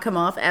it not come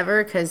off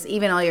ever? Because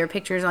even all your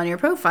pictures on your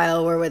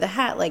profile were with a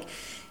hat. Like,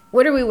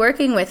 what are we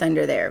working with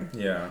under there?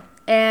 Yeah.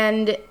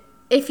 And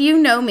if you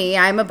know me,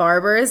 I'm a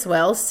barber as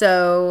well,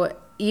 so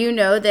you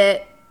know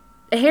that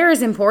hair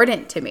is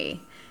important to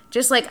me.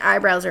 Just like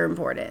eyebrows are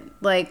important.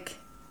 Like,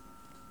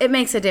 it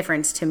makes a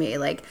difference to me.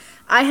 Like,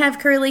 I have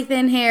curly,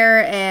 thin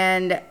hair,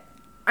 and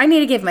I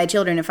need to give my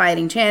children a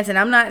fighting chance. And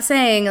I'm not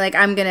saying, like,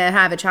 I'm going to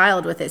have a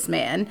child with this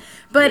man.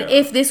 But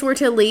if this were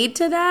to lead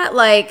to that,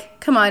 like,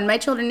 come on, my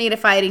children need a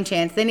fighting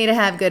chance. They need to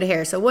have good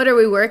hair. So what are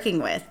we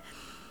working with?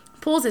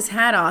 Pulls his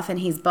hat off, and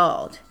he's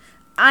bald.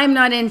 I'm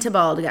not into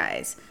bald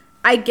guys.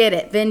 I get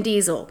it. Vin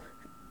Diesel.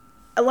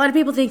 A lot of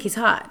people think he's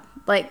hot.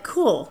 Like,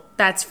 cool.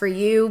 That's for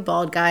you.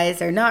 Bald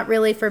guys are not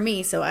really for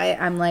me. So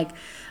I'm like,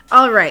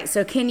 all right,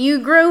 so can you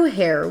grow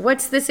hair?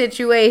 What's the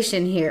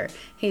situation here?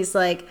 He's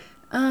like,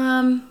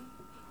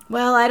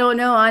 well, I don't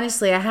know.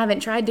 Honestly, I haven't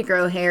tried to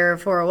grow hair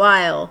for a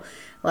while.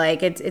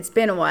 Like, it's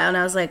been a while. And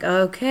I was like,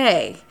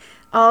 okay.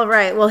 All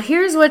right. Well,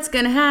 here's what's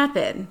going to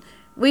happen.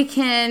 We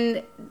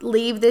can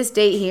leave this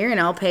date here, and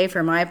I'll pay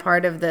for my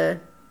part of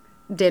the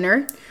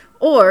dinner.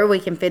 Or we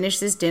can finish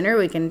this dinner.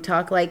 We can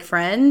talk like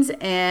friends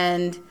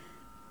and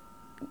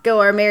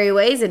go our merry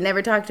ways and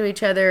never talk to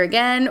each other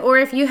again. Or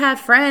if you have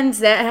friends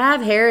that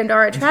have hair and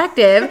are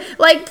attractive,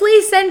 like,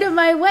 please send them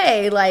my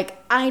way.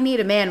 Like, I need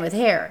a man with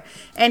hair.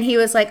 And he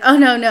was like, oh,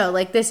 no.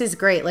 Like, this is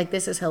great. Like,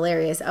 this is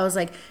hilarious. I was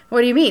like,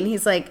 what do you mean?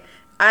 He's like,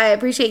 I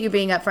appreciate you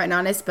being upfront and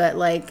honest, but,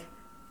 like,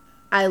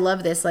 I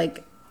love this.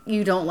 Like,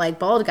 you don't like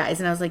bald guys.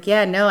 And I was like,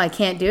 yeah, no, I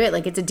can't do it.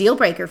 Like, it's a deal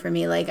breaker for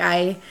me. Like,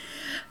 I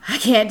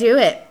can't do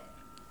it.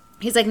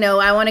 He's like, no,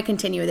 I want to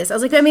continue with this. I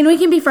was like, I mean, we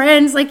can be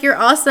friends. Like, you're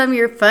awesome.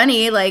 You're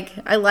funny. Like,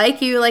 I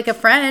like you like a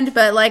friend,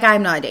 but like,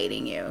 I'm not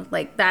dating you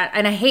like that.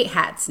 And I hate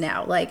hats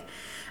now. Like,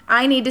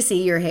 I need to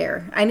see your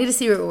hair. I need to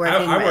see what we're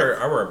working I with.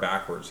 wear a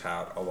backwards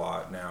hat a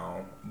lot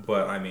now,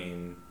 but I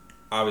mean,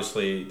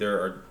 obviously there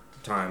are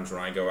times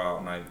when I go out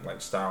and I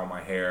like style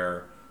my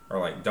hair or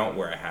like don't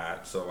wear a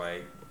hat. So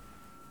like,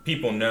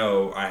 people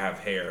know I have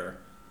hair,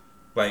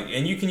 like,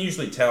 and you can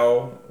usually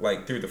tell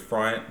like through the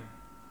front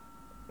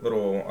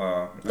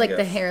little like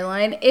the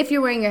hairline. If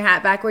you're wearing your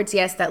hat backwards,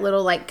 yes, that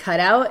little like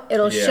cutout,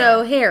 it'll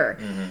show hair.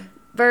 Mm-hmm.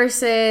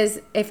 Versus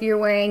if you're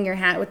wearing your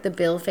hat with the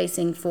bill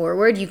facing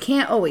forward, you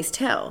can't always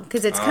tell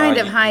because it's kind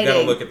of hiding.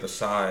 You gotta look at the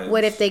sides.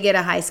 What if they get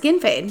a high skin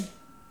fade?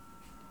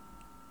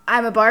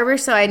 I'm a barber,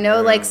 so I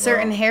know like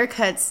certain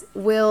haircuts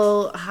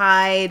will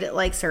hide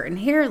like certain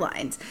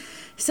hairlines.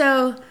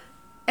 So,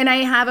 and I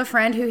have a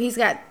friend who he's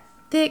got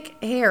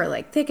thick hair,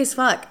 like thick as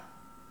fuck,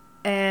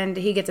 and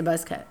he gets a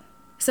buzz cut.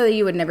 So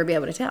you would never be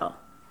able to tell.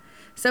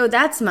 So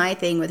that's my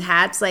thing with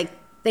hats. Like,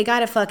 they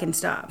gotta fucking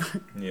stop.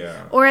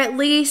 Yeah. Or at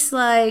least,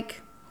 like,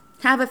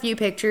 have a few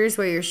pictures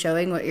where you're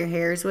showing what your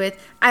hair is with.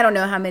 I don't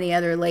know how many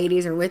other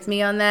ladies are with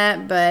me on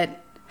that,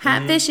 but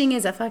hat fishing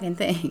is a fucking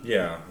thing.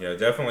 Yeah,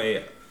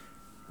 definitely.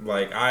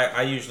 Like,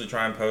 I usually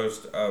try and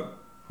post a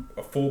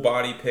full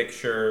body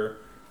picture,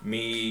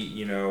 me,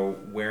 you know,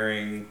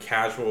 wearing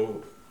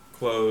casual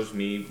clothes,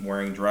 me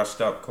wearing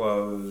dressed up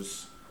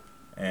clothes.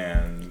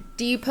 And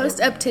do you post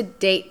up to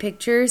date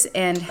pictures?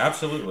 And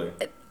absolutely,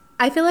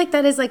 I feel like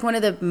that is like one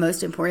of the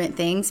most important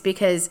things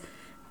because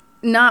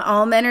not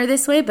all men are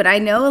this way, but I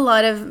know a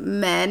lot of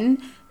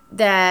men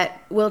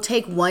that will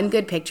take one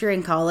good picture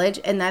in college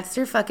and that's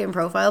their fucking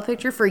profile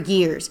picture for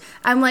years.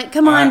 I'm like,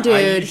 come on, dude.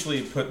 I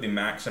usually put the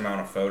max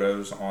amount of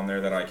photos on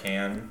there that I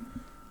can.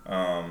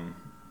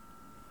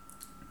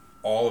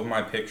 All of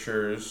my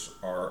pictures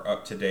are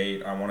up to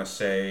date. I want to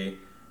say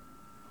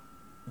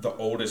the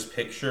oldest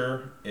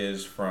picture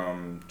is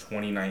from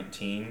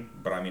 2019,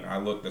 but I mean, I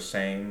look the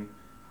same.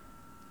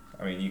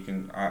 I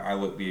mean, I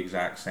look the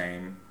exact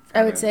same.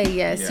 I would say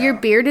yes. Yeah. Your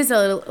beard is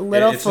a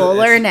little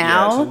fuller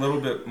now. Yeah, it's a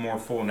little bit more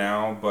full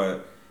now,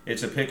 but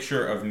it's a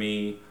picture of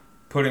me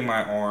putting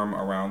my arm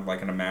around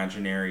like an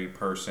imaginary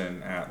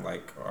person at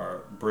like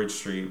Bridge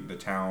Street, the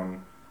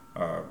town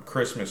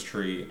Christmas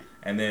tree,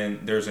 and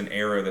then there's an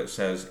arrow that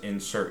says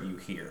 "Insert you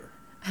here."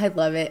 I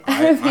love it.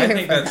 I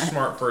think that's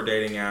smart for a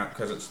dating app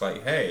because it's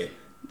like, hey,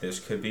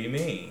 this could be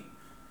me.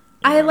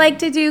 I like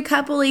to do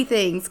coupley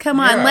things. Come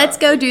on, let's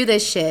go do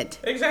this shit.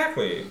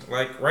 Exactly.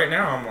 Like right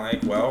now, I'm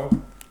like,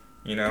 well,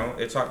 you know,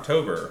 it's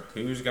October.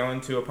 Who's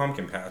going to a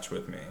pumpkin patch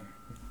with me?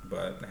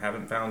 But I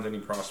haven't found any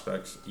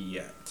prospects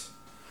yet.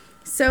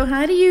 So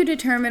how do you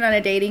determine on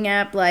a dating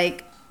app,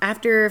 like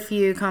after a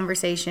few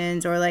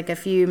conversations or like a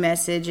few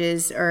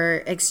messages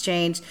or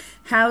exchange,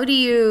 how do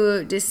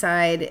you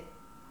decide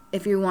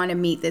if you want to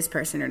meet this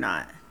person or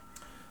not?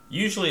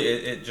 Usually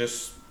it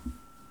just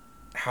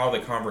how the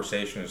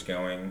conversation is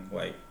going.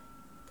 Like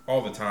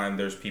all the time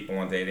there's people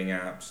on dating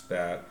apps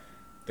that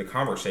the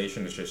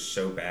conversation is just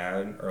so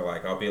bad, or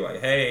like I'll be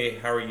like, hey,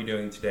 how are you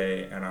doing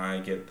today? And I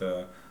get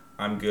the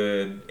I'm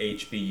good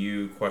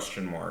HBU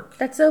question mark.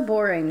 That's so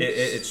boring.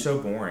 It's so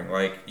boring.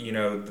 Like, you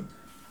know,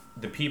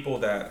 the people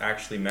that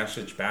actually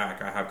message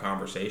back I have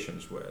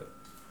conversations with.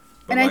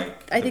 But and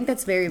like, I think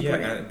that's very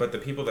important. Yeah, but the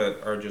people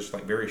that are just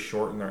like very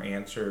short in their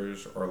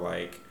answers, or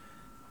like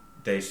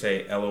they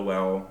say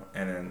LOL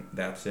and then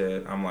that's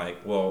it. I'm like,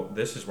 well,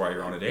 this is why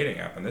you're on a dating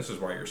app and this is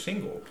why you're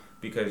single,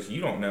 because you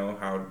don't know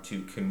how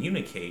to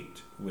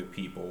communicate with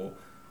people.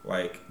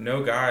 Like,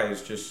 no guy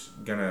is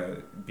just gonna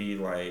be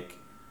like,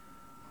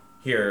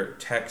 here,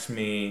 text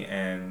me,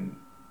 and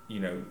you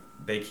know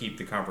they keep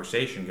the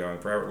conversation going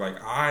forever. Like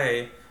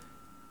I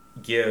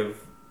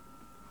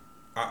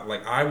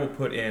will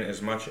put in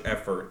as much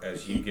effort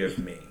as you give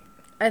me.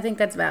 I think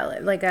that's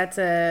valid. Like that's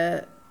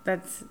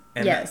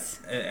yes.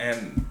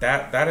 And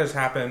that has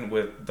happened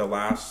with the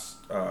last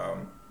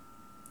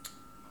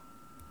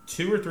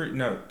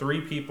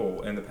 3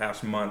 people in the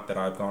past month that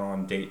I've gone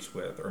on dates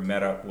with or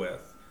met up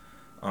with.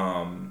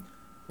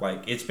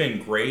 Like it's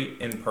been great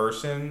in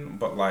person,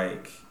 but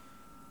like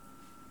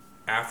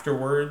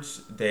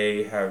afterwards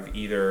they have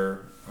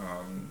either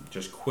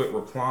just quit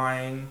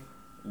replying,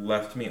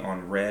 left me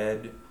on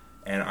red.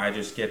 And I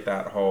just get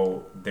that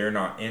whole they're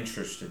not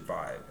interested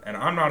vibe. And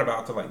I'm not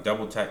about to like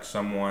double text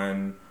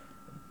someone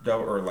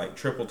or like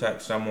triple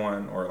text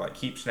someone or like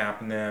keep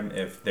snapping them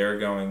if they're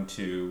going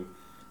to,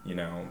 you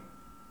know,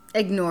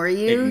 ignore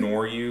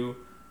you.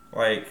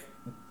 Like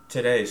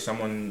today, I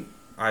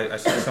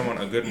sent someone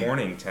a good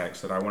morning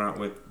text that I went out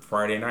with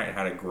Friday night,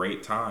 had a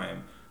great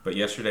time. But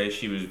yesterday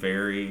she was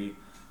very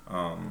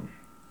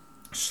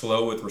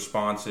slow with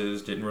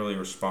responses, didn't really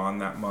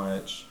respond that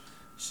much.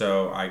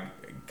 So I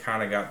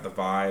kind of got the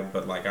vibe,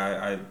 but like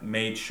I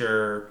made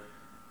sure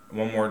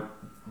one more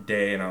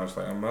day, and I was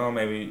like, well,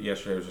 maybe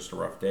yesterday was just a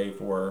rough day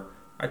for her.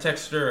 I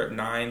texted her at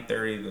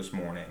 9:30 this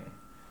morning,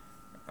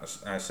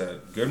 I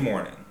said, good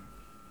morning.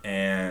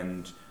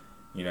 And,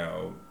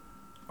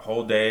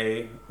 whole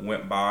day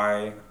went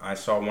by. I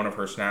saw one of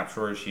her snap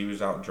stories. She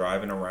was out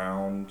driving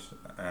around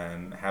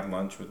and had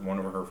lunch with one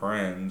of her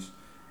friends.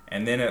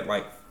 And then at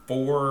like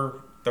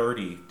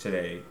 4:30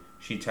 today,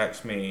 she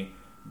texts me,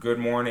 good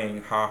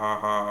morning, ha ha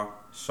ha.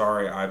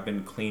 Sorry, I've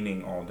been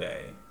cleaning all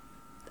day.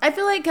 I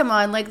feel like, come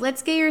on, like,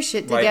 let's get your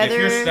shit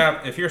together.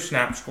 Like, if your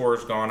snap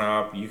score's gone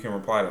up, you can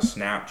reply to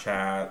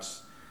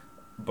Snapchats,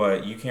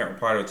 but you can't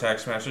reply to a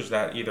text message.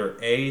 That either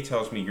A,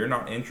 tells me you're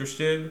not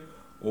interested,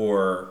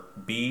 or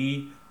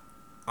B,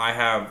 I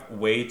have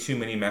way too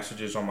many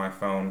messages on my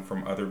phone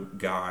from other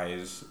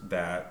guys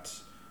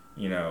that,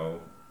 You're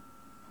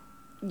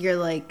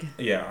like...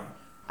 Yeah.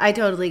 I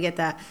totally get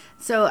that.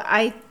 So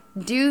I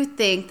do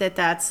think that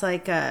that's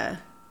like a...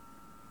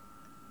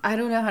 I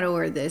don't know how to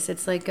word this.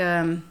 It's like...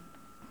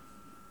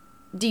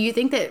 Do you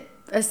think that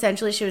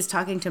essentially she was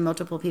talking to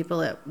multiple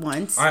people at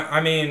once?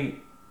 I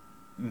mean,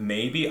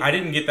 maybe. I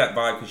didn't get that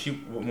vibe because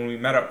when we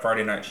met up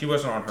Friday night, she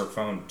wasn't on her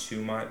phone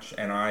too much,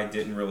 and I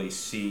didn't really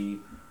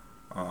see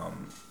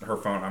her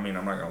phone. I mean,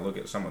 I'm not going to look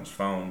at someone's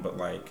phone, but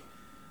like,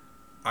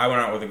 I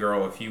went out with a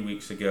girl a few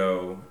weeks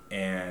ago,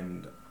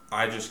 and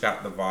I just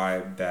got the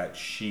vibe that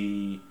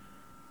she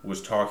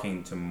was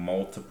talking to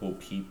multiple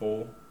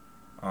people.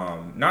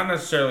 Not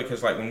necessarily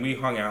because, like, when we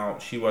hung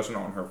out, she wasn't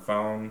on her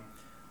phone,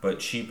 but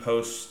she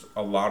posts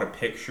a lot of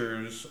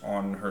pictures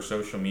on her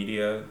social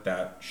media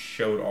that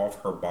showed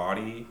off her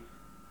body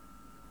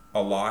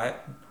a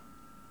lot.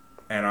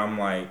 And I'm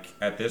like,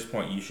 at this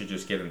point, you should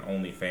just get an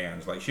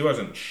OnlyFans. Like, she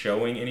wasn't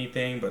showing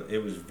anything, but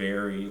it was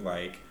very,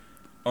 like,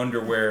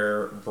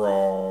 underwear,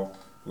 bra,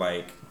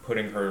 like,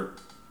 putting her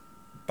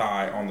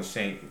thigh on the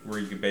sink where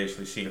you could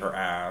basically see her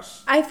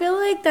ass. I feel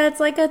like that's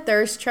like a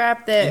thirst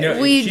trap that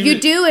you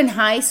do in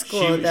high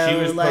school, though. She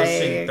was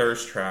posting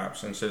thirst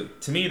traps, and so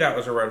to me that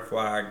was a red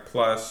flag.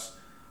 Plus,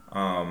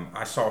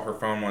 I saw her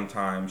phone one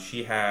time.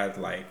 She had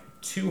like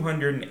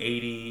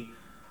 280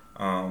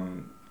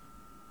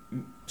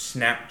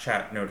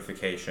 Snapchat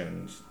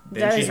notifications.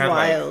 Then she had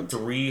wild.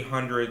 Like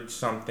 300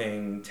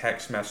 something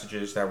text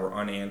messages that were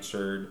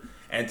unanswered.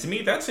 And to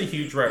me, that's a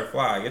huge red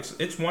flag.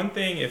 It's one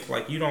thing if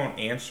like you don't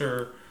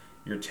answer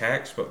your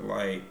text, but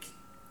like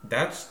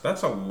that's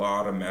a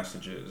lot of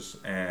messages.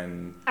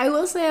 And I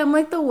will say I'm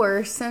like the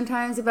worst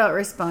sometimes about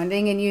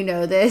responding, and you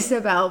know this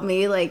about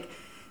me. Like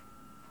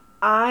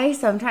I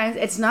sometimes,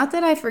 it's not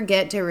that I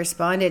forget to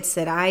respond, it's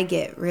that I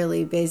get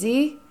really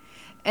busy.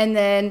 And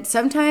then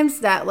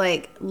sometimes that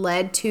like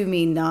led to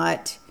me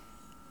not,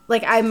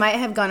 like I might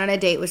have gone on a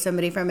date with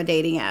somebody from a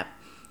dating app,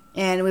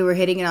 and we were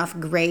hitting it off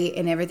great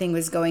and everything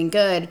was going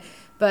good.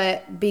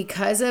 But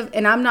because of,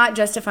 and I'm not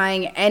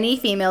justifying any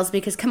females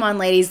because come on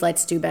ladies,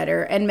 let's do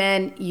better. And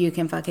men, you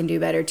can fucking do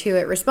better too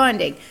at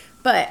responding.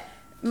 But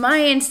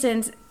my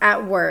instance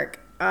at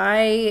work,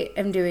 I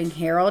am doing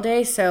hair all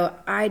day, so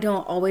I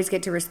don't always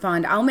get to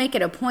respond. I'll make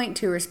it a point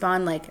to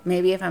respond, like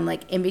maybe if I'm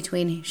like in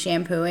between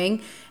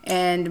shampooing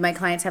and my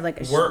clients have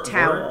like a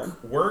towel.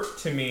 Work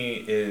to me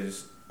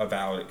is a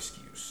valid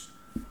excuse.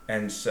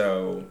 And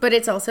so... But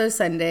it's also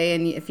Sunday,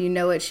 and if you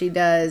know what she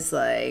does,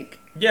 like...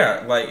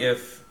 Yeah, like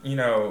if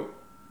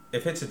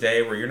it's a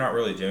day where you're not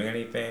really doing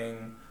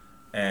anything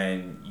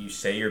and you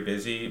say you're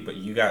busy, but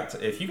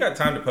if you got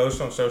time to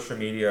post on social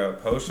media,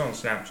 post on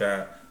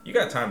Snapchat, you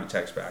got time to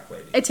text back,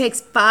 lady. It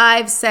takes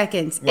 5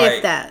 seconds, like,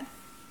 if that.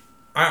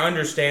 I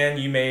understand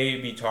you may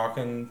be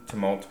talking to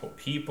multiple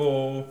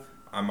people.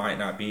 I might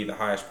not be the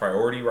highest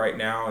priority right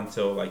now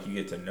until like you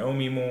get to know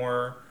me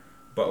more.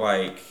 But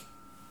like,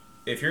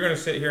 if you're going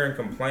to sit here and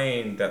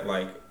complain that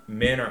like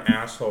men are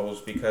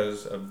assholes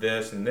because of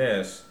this and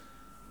this,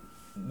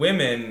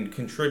 women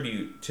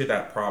contribute to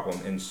that problem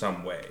in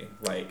some way.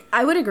 Like,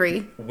 I would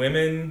agree.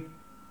 Women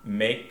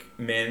make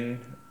men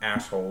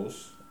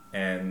assholes,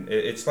 and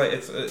it's like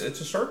it's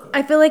a circle.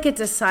 I feel like it's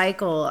a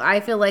cycle. I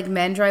feel like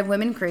men drive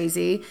women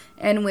crazy,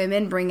 and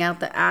women bring out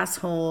the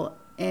asshole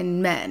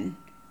in men.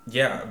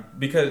 Yeah,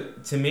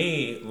 because to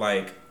me,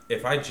 like,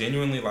 if I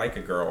genuinely like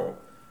a girl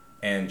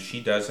and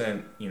she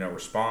doesn't,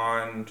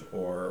 respond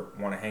or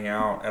want to hang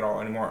out at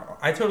all anymore,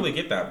 I totally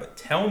get that. But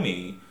tell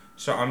me,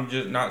 so I'm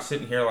just not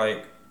sitting here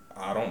like,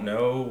 I don't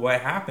know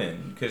what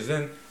happened. Because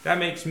then that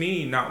makes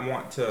me not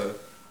want to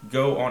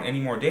go on any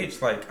more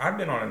dates. Like, I've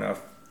been on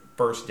enough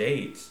first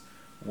dates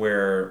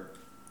where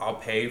I'll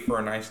pay for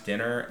a nice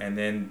dinner, and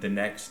then the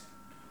next,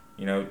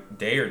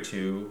 day or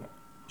two,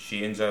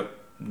 she ends up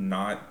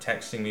not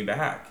texting me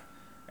back.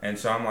 And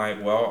so I'm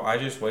like, well, I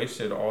just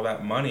wasted all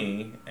that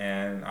money,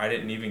 and I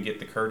didn't even get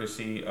the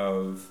courtesy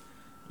of,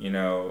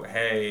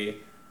 hey,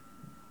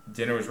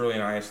 dinner was really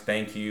nice,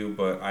 thank you,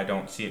 but I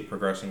don't see it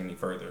progressing any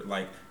further.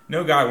 Like,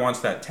 no guy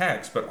wants that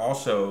text, but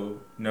also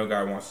no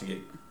guy wants to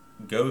get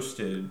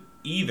ghosted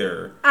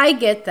either. I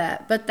get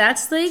that, but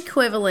that's the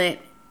equivalent,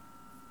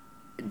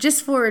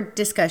 just for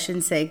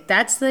discussion's sake,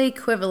 that's the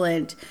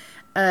equivalent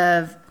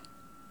of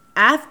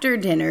after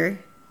dinner,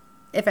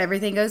 if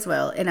everything goes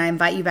well, and I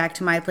invite you back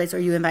to my place or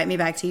you invite me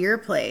back to your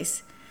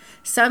place,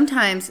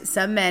 sometimes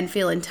some men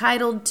feel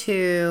entitled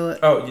to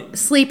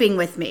sleeping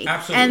with me.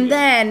 Absolutely. And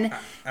then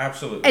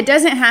absolutely, it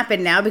doesn't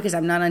happen now because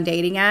I'm not on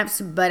dating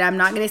apps, but I'm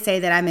not going to say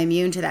that I'm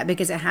immune to that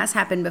because it has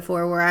happened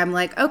before where I'm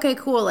like, okay,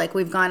 cool. Like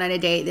we've gone on a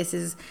date. This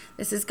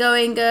is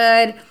going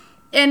good.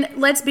 And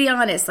let's be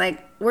honest,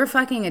 like we're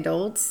fucking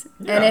adults.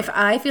 Yeah. And if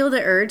I feel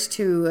the urge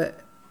to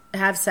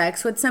have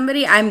sex with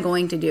somebody, I'm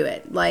going to do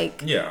it.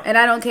 Like, yeah. And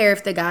I don't care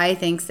if the guy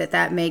thinks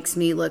that makes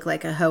me look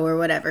like a hoe or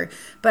whatever.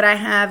 But I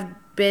have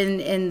been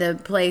in the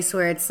place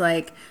where it's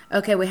like,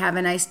 okay, we have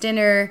a nice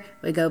dinner.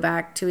 We go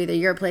back to either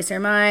your place or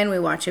mine. We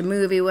watch a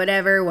movie,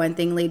 whatever. One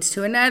thing leads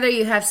to another.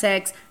 You have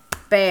sex.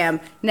 Bam.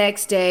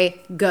 Next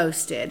day,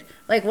 ghosted.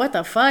 Like, what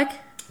the fuck?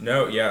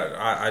 No, yeah,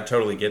 I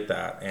totally get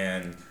that.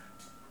 And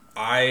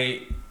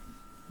I'm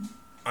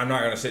not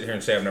going to sit here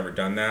and say I've never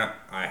done that.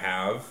 I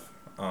have.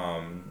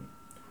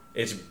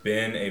 It's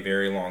been a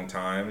very long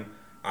time.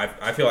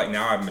 I feel like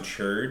now I've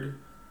matured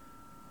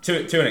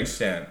to an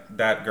extent.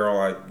 That girl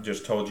I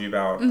just told you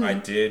about, I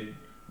did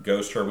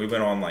ghost her. We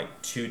went on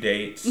like 2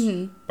 dates,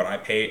 but I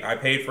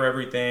paid for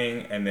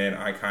everything, and then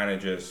I kind of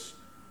just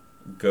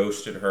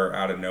ghosted her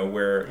out of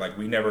nowhere. Like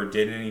we never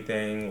did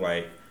anything.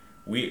 Like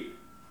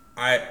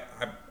I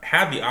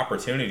had the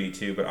opportunity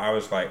to, but I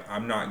was like,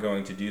 I'm not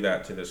going to do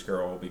that to this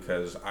girl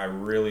because I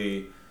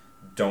really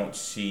don't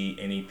see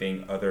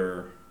anything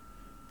other.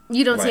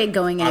 You don't see it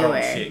going anywhere.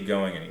 I don't see it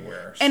going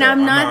anywhere. And so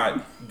I'm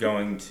not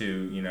going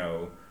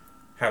to,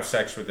 have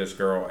sex with this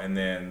girl and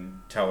then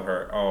tell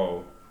her,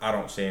 oh, I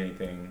don't see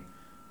anything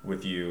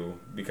with you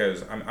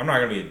because I'm not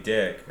going to be a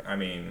dick. I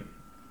mean,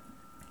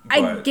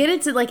 I get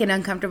it's like an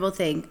uncomfortable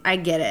thing. I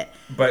get it.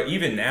 But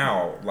even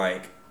now,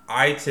 like,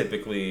 I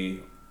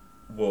typically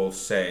will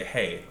say,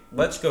 hey,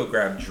 let's go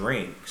grab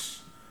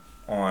drinks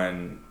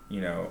on,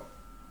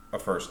 a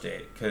first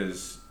date.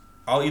 Because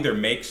I'll either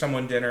make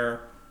someone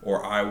dinner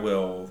or I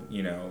will,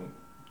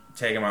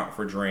 take them out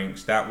for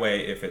drinks. That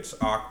way, if it's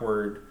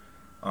awkward,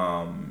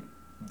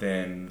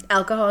 then...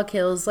 Alcohol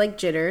kills, like,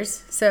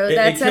 jitters. So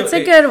that's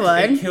a good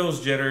one. It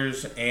kills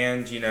jitters,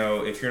 and,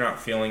 if you're not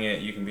feeling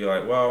it, you can be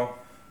like, well,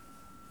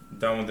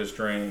 done with this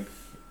drink.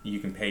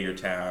 You can pay your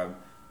tab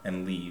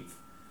and leave,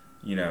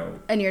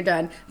 And you're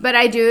done. But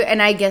I do,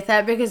 and I get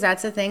that because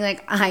that's the thing.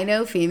 Like, I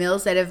know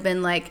females that have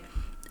been like,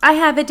 I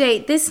have a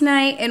date this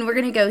night and we're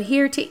going to go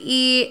here to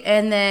eat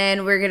and then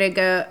I'm going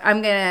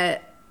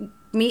to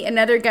meet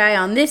another guy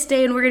on this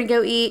day and we're going to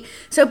go eat.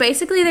 So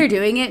basically they're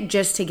doing it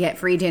just to get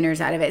free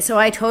dinners out of it. So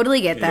I totally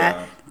get that.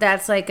 Yeah.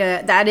 That's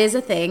that is a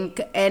thing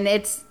and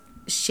it's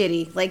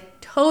shitty, like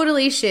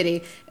totally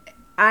shitty.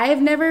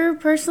 I've never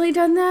personally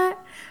done that,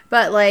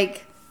 but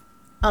like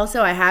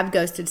also I have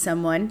ghosted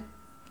someone.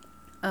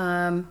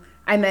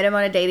 I met him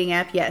on a dating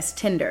app. Yes,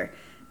 Tinder.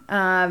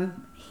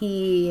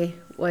 He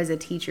was a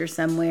teacher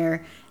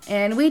somewhere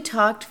and we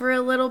talked for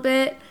a little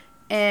bit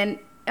and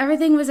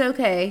everything was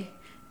okay.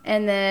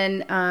 And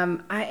then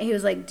he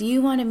was like, do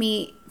you want to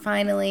meet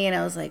finally? And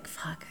I was like,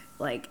 fuck.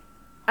 Like,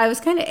 I was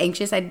kind of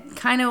anxious. I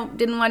kind of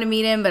didn't want to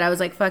meet him, but I was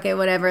like, fuck it,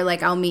 whatever.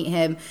 Like, I'll meet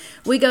him.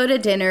 We go to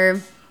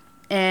dinner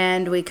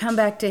and we come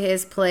back to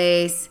his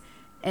place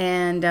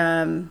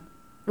and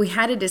we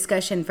had a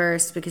discussion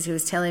first because he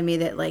was telling me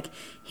that, like,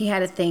 he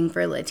had a thing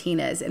for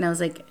Latinas. And I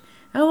was like,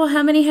 oh, well,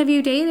 how many have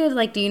you dated?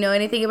 Like, do you know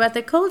anything about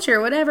the culture?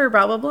 Whatever,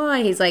 blah, blah, blah.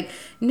 He's like,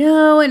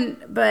 no,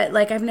 but,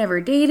 like, I've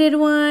never dated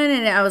one.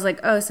 And I was like,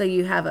 oh, so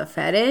you have a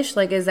fetish?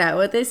 Like, is that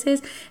what this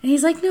is? And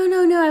he's like, no,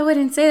 I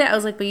wouldn't say that. I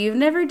was like, but you've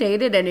never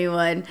dated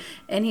anyone.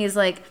 And he's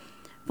like,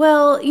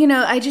 well,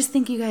 I just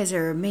think you guys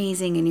are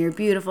amazing and you're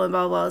beautiful and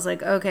blah, blah, blah. I was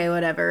like, okay,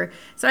 whatever.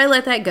 So I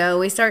let that go.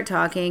 We start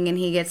talking and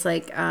he gets,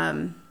 like,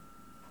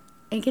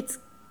 it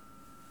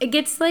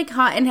gets, like,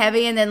 hot and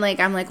heavy. And then, like,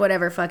 I'm like,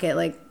 whatever, fuck it.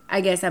 Like, I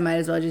guess I might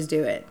as well just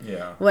do it.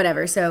 Yeah.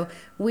 Whatever. So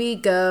we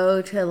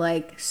go to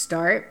like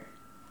start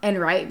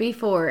and right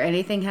before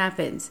anything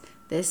happens,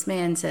 this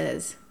man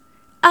says,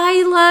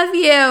 I love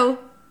you.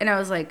 And I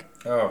was like,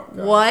 oh,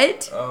 God.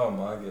 What? Oh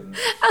my goodness.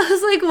 I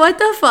was like, what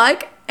the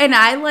fuck? And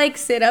I like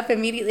sit up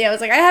immediately. I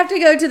was like, I have to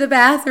go to the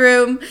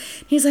bathroom.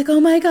 He's like, oh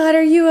my God,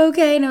 are you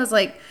okay? And I was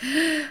like,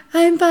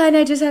 I'm fine.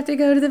 I just have to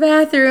go to the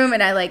bathroom.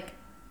 And I like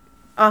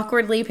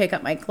awkwardly pick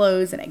up my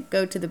clothes and I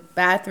go to the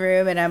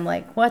bathroom and I'm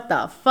like, what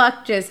the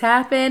fuck just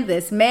happened?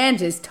 This man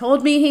just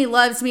told me he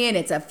loves me and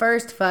it's a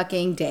first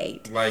fucking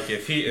date. Like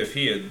if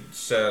he had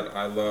said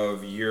I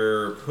love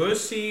your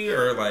pussy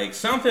or like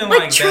something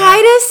like that.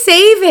 Try to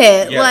save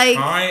it. Yeah, like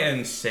try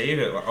and save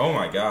it. Oh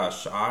my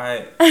gosh.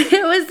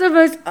 It was the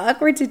most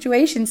awkward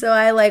situation. So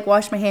I like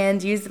washed my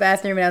hands, used the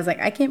bathroom, and I was like,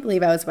 I can't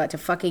believe I was about to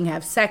fucking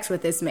have sex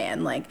with this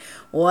man. Like,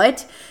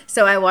 what?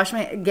 So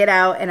I get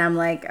out and I'm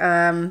like,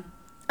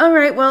 all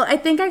right, well, I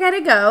think I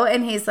gotta go.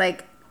 And he's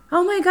like,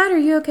 oh my God, are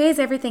you okay? Is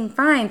everything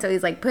fine? So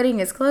he's like putting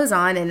his clothes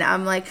on and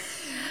I'm like,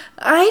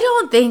 I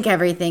don't think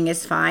everything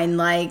is fine.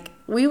 Like,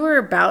 we were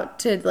about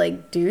to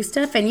like do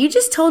stuff and you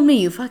just told me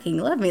you fucking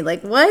love me.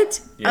 Like,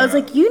 what? Yeah, I was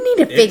like, you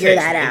need to figure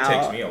that out. It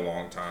takes me a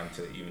long time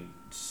to even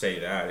say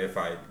that. If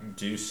I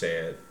do say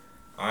it,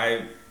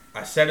 I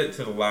said it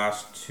to the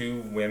last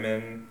 2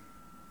 women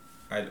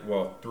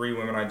three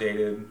women I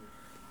dated.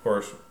 Of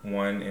course,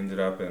 one ended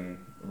up in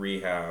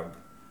rehab.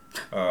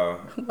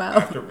 Wow.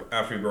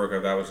 After we broke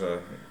up, that was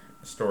a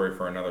story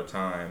for another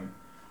time.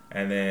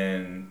 And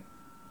then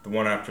the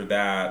one after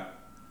that,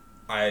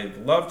 I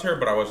loved her,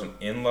 but I wasn't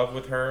in love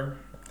with her.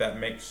 If that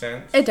makes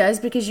sense. It does,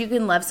 because you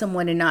can love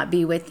someone and not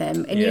be with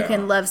them, and you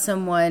can love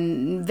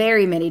someone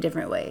very many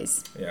different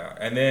ways. Yeah,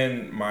 and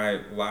then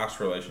my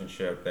last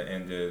relationship that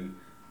ended,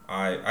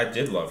 I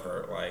did love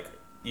her. Like,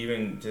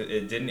 even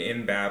it didn't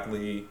end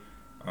badly.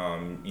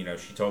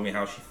 She told me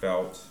how she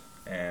felt,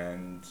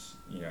 and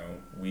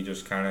we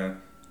just kind of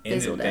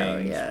ended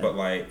things. But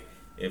like,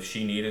 if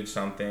she needed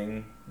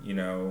something,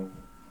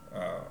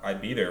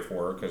 I'd be there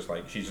for her, because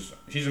like she's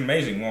an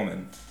amazing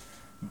woman.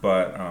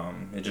 But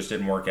it just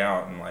didn't work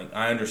out, and like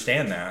I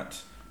understand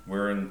that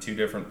we're in two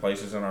different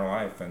places in our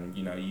life, and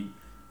you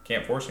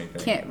can't force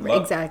anything.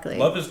 Exactly.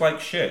 Love is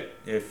like shit.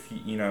 If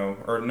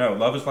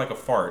love is like a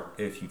fart.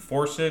 If you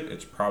force it,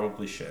 it's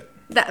probably shit.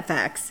 That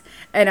facts,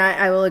 and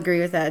I will agree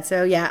with that.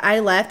 So yeah, I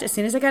left as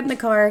soon as I got in the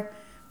car,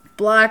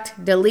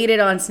 blocked, deleted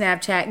on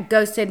Snapchat,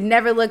 ghosted,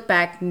 never looked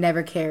back,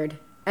 never cared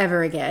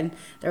ever again.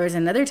 There was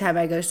another time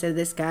I ghosted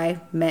this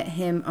guy, met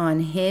him on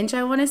Hinge,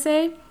 I want to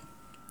say.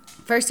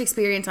 First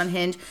experience on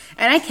Hinge,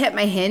 and I kept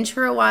my Hinge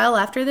for a while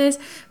after this,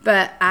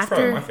 but after... That's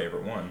probably my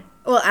favorite one.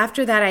 Well,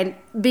 after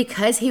that,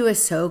 because he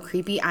was so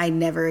creepy, I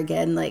never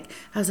again, I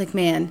was like,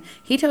 man,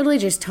 he totally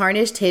just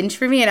tarnished Hinge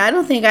for me, and I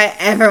don't think I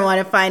ever want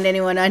to find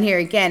anyone on here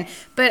again.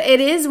 But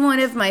it is one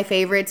of my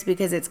favorites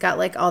because it's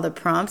got, all the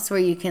prompts where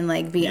you can,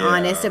 be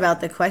honest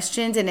about the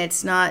questions, and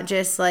it's not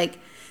just,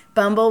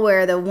 Bumble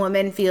where the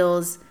woman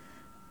feels...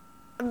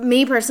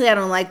 Me, personally, I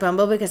don't like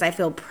Bumble because I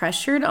feel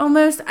pressured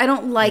almost. I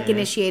don't like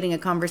initiating a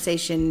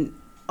conversation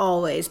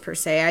always, per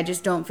se. I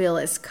just don't feel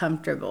as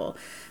comfortable.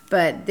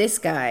 But this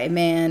guy,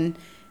 man,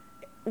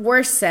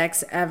 worst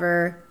sex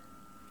ever.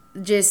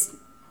 Just,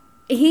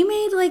 he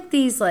made,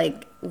 these,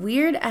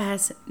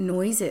 weird-ass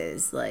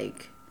noises.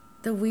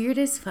 The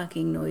weirdest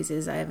fucking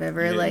noises I've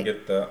ever, You didn't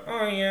get the,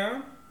 oh,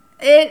 yeah?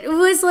 It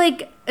was,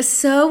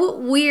 so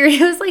weird. It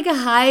was, a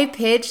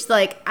high-pitched,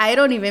 I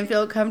don't even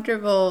feel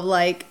comfortable,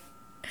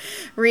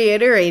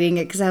 reiterating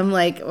it because I'm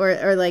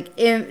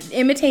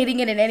imitating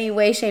it in any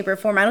way, shape, or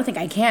form. I don't think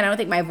I can. I don't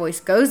think my voice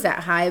goes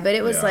that high, but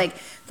it was the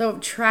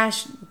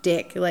trash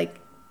dick,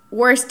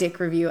 worst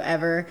dick review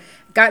ever.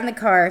 Got in the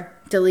car,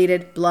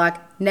 deleted,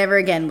 blocked, never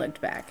again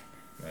looked back.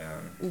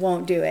 Man.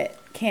 Won't do it.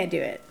 Can't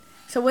do it.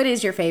 So what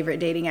is your favorite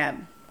dating app?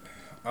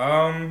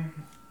 I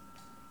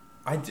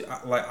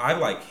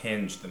like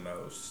Hinge the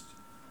most.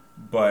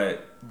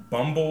 But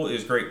Bumble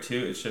is great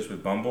too. It's just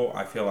with Bumble,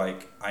 I feel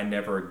like I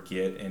never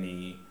get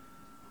any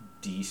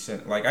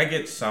decent... I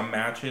get some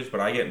matches, but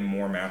I get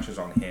more matches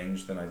on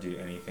Hinge than I do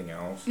anything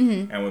else.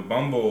 Mm-hmm. And with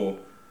Bumble,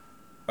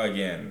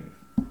 again,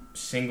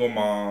 single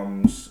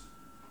moms,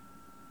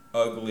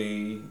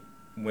 ugly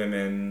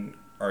women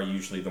are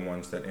usually the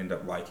ones that end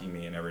up liking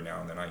me, and every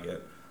now and then I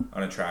get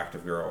an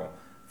attractive girl.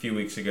 A few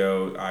weeks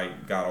ago, I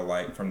got a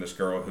like from this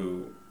girl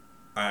who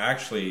I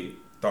actually...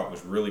 thought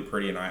was really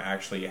pretty, and I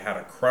actually had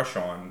a crush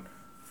on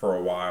for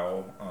a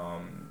while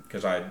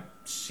because I'd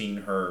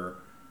seen her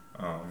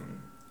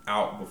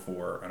out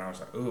before, and I was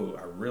like, ooh,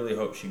 I really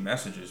hope she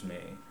messages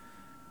me.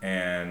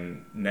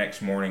 And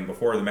next morning,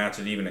 before the match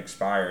had even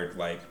expired,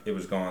 it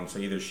was gone. So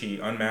either she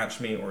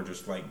unmatched me or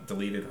just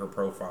deleted her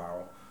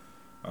profile.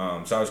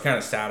 So I was kind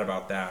of sad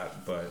about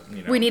that, but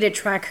we need to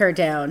track her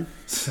down.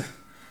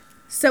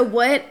 So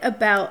what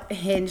about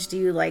Hinge do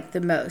you like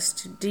the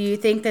most? Do you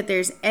think that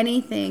there's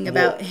anything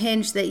about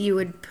Hinge that you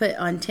would put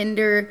on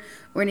Tinder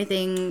or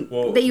anything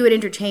that you would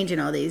interchange in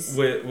all these?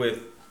 With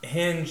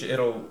Hinge,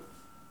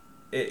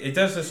 it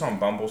does this on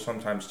Bumble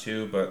sometimes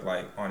too, but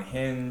on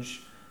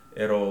Hinge,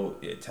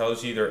 it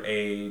tells you their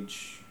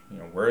age,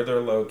 where they're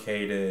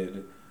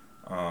located,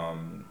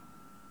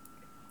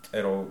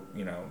 it'll,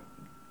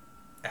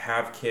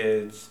 have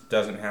kids,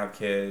 doesn't have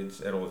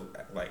kids. It'll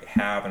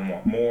have and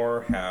want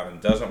more, have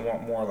and doesn't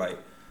want more,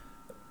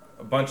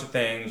 a bunch of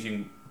things. You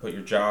can put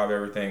your job,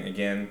 everything,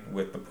 again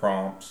with the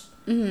prompts.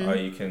 Mm-hmm.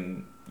 You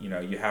can,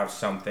 you have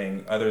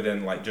something other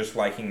than just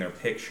liking their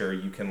picture.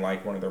 You can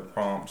like one of their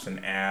prompts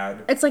and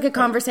add. It's like a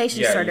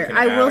conversation starter.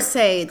 I will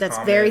say that's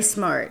very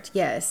smart.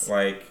 Yes.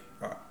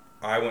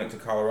 I went to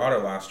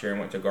Colorado last year and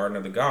went to Garden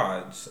of the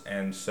Gods,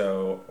 and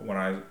so when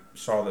I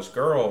saw this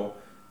girl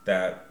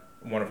that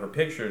one of her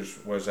pictures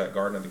was at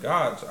Garden of the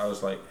Gods, I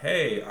was like,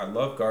 hey, I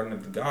love Garden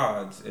of the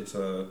Gods. It's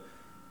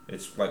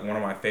one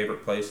of my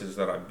favorite places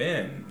that I've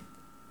been.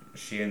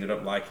 She ended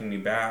up liking me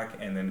back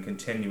and then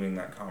continuing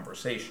that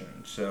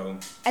conversation. So,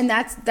 and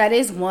that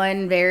is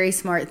one very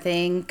smart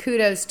thing.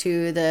 Kudos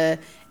to the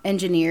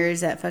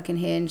engineers at fucking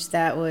Hinge.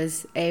 That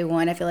was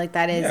A1. I feel like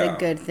that is a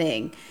good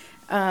thing.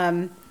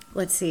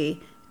 Let's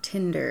see.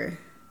 Tinder.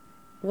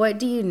 What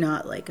do you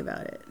not like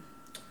about it?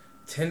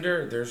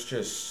 Tinder, there's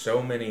just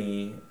so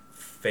many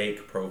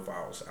fake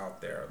profiles out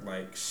there.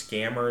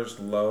 Scammers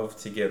love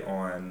to get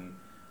on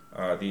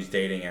these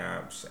dating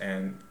apps,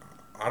 and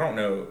I don't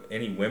know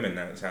any women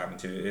that it's happened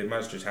to. It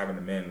must just happen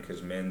to men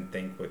because men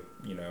think with,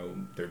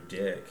 their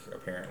dick,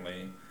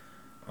 apparently.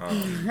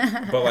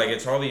 But, like,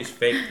 it's all these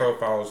fake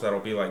profiles that'll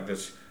be, like,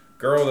 this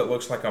girl that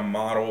looks like a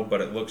model,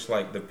 but it looks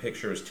like the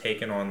picture is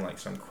taken on, like,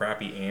 some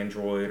crappy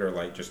Android or,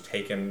 like, just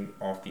taken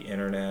off the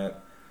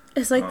internet.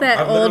 It's like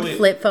that old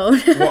flip phone.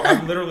 Well,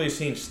 I've literally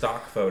seen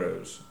stock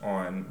photos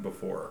on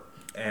before.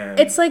 And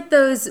it's like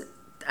those...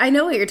 I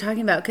know what you're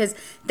talking about because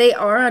they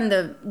are on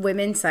the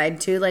women's side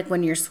too, like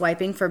when you're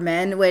swiping for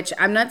men, which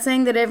I'm not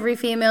saying that every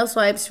female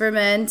swipes for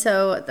men,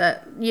 so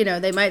that,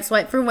 they might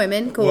swipe for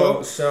women. Cool.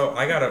 Well, so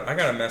I got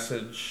a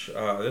message,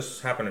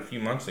 this happened a few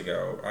months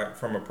ago,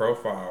 from a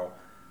profile.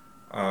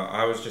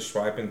 I was just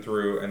swiping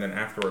through, and then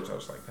afterwards I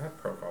was like, that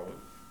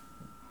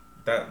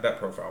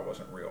profile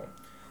wasn't real.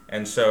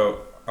 And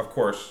so, of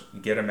course,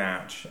 get a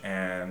match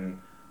and,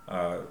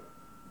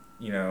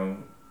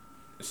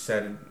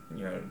 said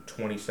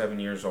 27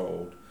 years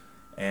old,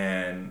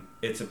 and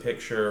it's a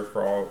picture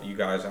for all you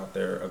guys out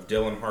there of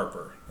Dylan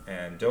Harper,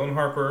 and Dylan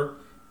Harper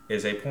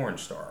is a porn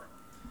star,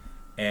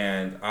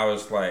 and I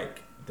was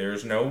like,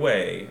 there's no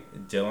way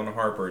Dylan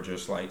Harper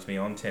just liked me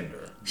on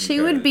Tinder. She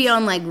would be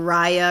on like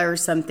Raya or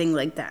something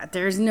like that.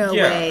 There's no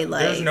way.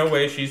 There's no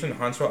way she's in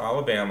Huntsville,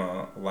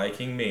 Alabama,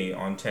 liking me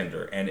on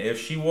Tinder, and if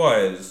she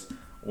was,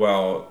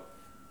 well,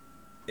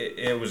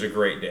 it was a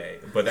great day,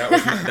 but that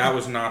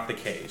was not the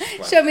case.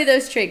 Like, show me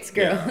those tricks,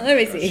 girl. Yeah, let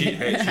me see.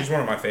 She's one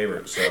of my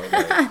favorites. So,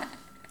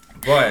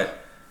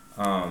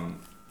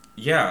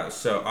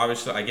 so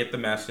obviously I get the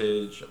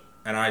message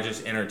and I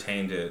just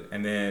entertained it,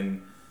 and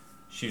then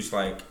she was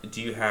like,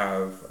 "Do you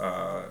have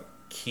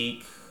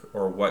Keek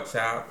or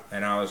WhatsApp?"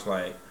 And I was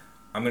like,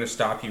 "I'm going to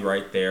stop you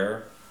right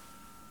there.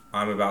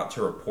 I'm about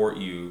to report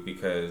you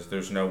because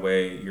there's no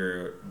way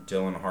you're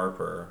Dylan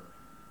Harper."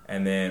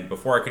 And then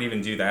before I could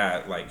even do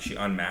that, like, she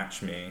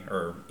unmatched me,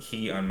 or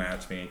he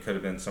unmatched me. It could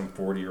have been some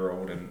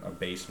 40-year-old in a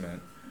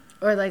basement.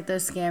 Or like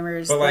those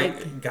scammers. But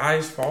like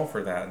guys fall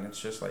for that, and it's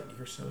just like,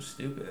 you're so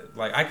stupid.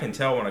 Like, I can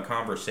tell when a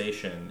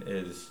conversation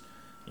is,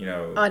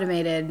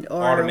 automated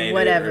or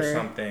whatever, or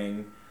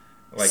something.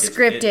 Like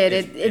scripted.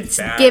 It's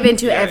bad, given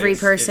to every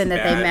person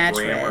that they match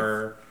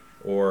grammar,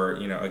 with. Or,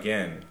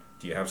 again,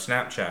 do you have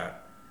Snapchat?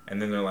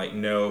 And then they're like,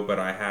 no, but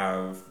I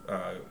have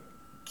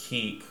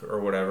Keek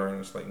or whatever, and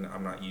it's like, no,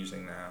 I'm not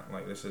using that.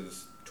 Like, this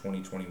is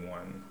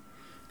 2021.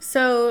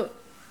 So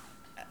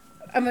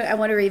I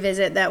want to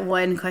revisit that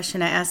one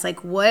question I asked,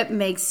 like, what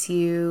makes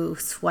you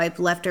swipe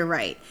left or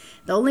right?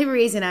 The only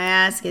reason I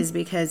ask is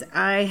because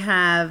I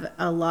have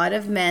a lot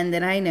of men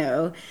that I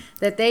know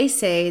that they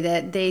say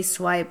that they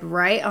swipe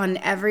right on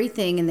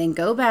everything and then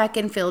go back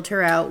and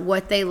filter out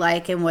what they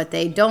like and what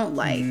they don't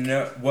like.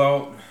 No,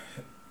 well,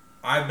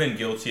 I've been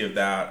guilty of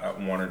that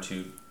at one or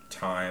two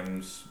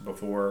times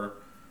before.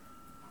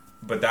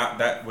 But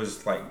that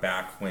was like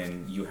back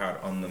when you had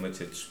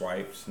unlimited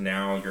swipes.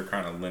 Now you're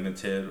kind of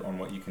limited on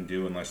what you can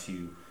do unless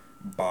you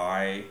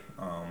buy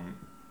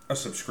a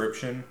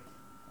subscription.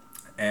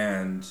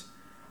 And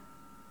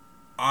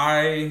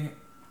I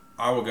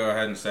will go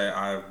ahead and say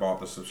I've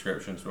bought the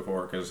subscriptions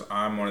before, because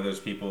I'm one of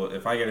those people,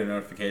 if I get a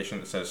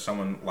notification that says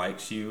someone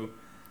likes you,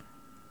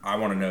 I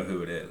want to know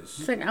who it is.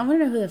 It's like, I want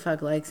to know who the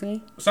fuck likes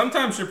me.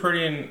 Sometimes you're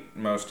pretty, and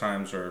most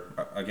times are,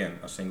 again,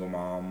 a single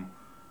mom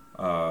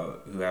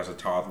who has a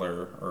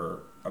toddler or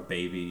a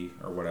baby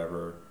or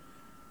whatever.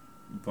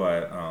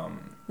 But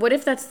what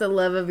if that's the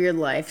love of your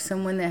life,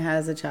 someone that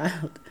has a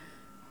child,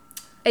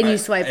 and you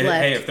swipe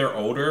left? Hey, if they're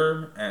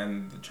older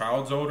and the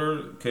child's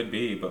older, could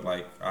be, but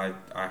like I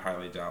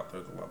highly doubt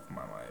they're the love of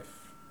my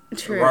life.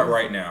 True.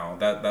 Right now,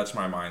 that's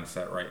my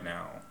mindset right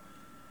now.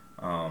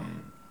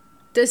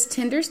 Does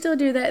Tinder still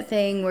do that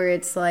thing where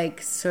it's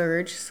like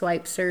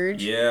swipe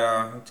surge?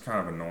 Yeah, it's kind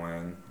of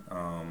annoying.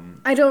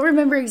 I don't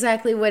remember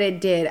exactly what it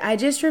did. I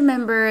just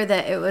remember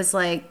that it was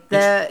like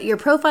your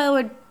profile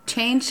would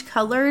change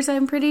colors,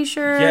 I'm pretty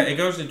sure. Yeah, it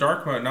goes to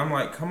dark mode, and I'm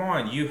like, come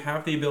on, you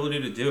have the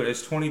ability to do it.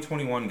 It's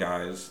 2021,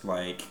 guys.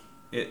 Like,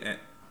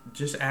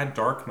 just add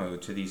dark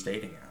mode to these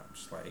dating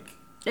apps. Like,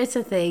 it's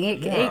a thing.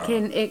 It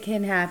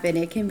can happen.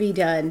 It can be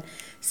done.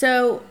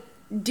 So,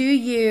 do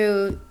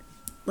you?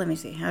 Let me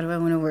see. How do I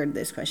want to word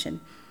this question?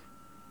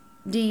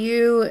 Have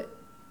you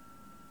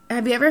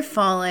ever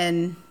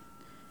fallen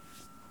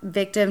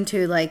victim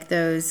to like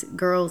those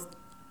girls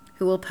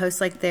who will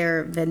post like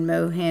their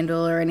Venmo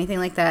handle or anything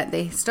like that?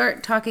 They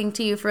start talking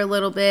to you for a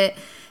little bit,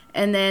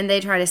 and then they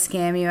try to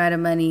scam you out of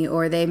money,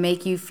 or they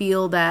make you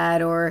feel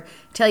bad, or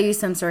tell you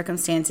some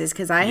circumstances.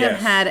 Because I have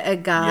had a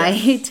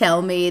guy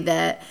tell me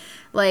that,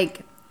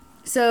 like,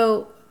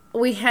 so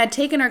we had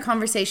taken our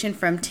conversation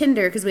from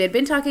Tinder, because we had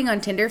been talking on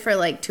Tinder for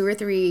like 2 or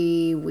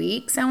 3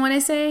 weeks, I want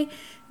to say.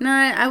 No,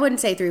 I wouldn't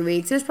say 3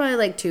 weeks. It was probably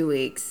like 2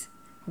 weeks,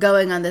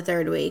 going on the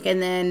 3rd week.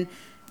 And then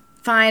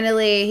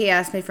finally, he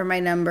asked me for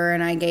my number,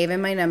 and I gave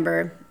him my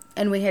number,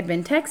 and we had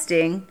been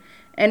texting,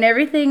 and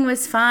everything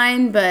was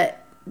fine,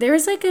 but there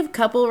was like a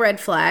couple red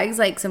flags,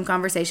 like some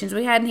conversations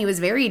we had, and he was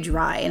very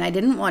dry, and I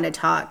didn't want to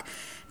talk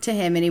to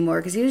him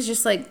anymore, because he was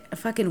just like a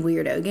fucking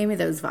weirdo, gave me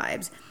those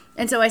vibes.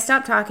 And so I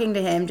stopped talking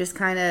to him, just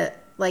kind of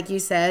like you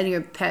said,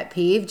 your pet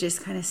peeve,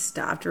 just kind of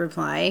stopped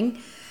replying.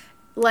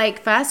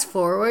 Like, fast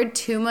forward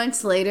 2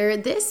 months later,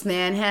 this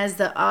man has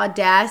the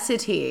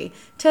audacity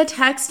to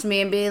text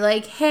me and be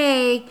like,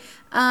 hey,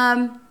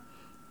 I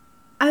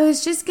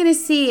was just going to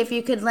see if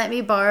you could let me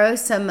borrow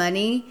some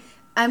money.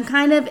 I'm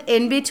kind of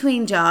in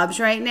between jobs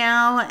right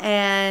now,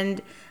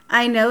 and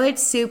I know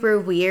it's super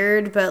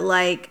weird, but,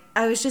 like,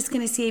 I was just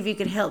going to see if you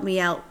could help me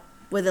out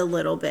with a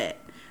little bit.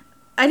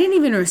 I didn't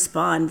even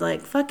respond.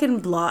 Like, fucking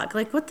block.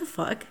 Like, what the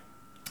fuck?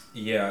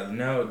 Yeah,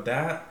 no,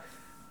 that...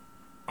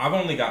 I've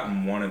only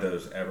gotten one of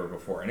those ever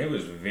before, and it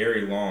was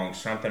very long.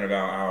 Something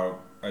about how,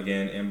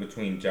 again, in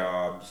between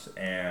jobs,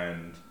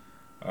 and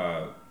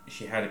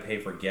she had to pay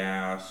for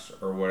gas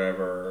or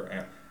whatever.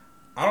 And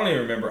I don't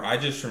even remember. I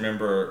just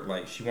remember,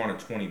 like, she wanted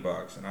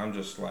 $20, and I'm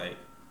just like,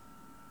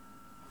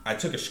 I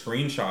took a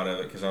screenshot of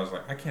it because I was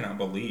like, I cannot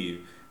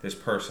believe this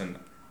person.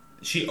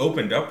 She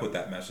opened up with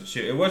that message.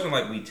 It wasn't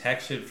like we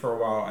texted for a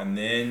while and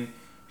then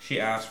she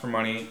asked for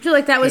money. I feel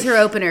like that was her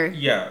opener.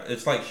 Yeah,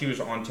 it's like she was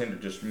on Tinder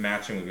just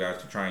matching with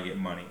guys to try and get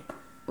money.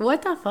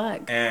 What the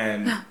fuck?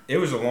 And it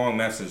was a long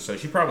message, so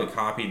she probably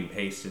copied and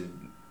pasted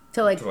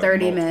to like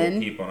 30 men.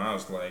 People, and I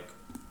was like,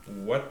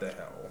 what the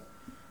hell?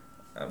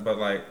 But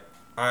like,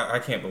 I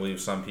can't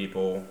believe some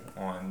people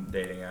on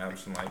dating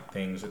apps and like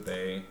things that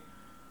they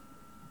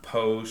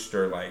post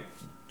or like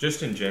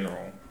just in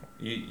general.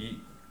 You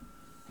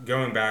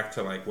going back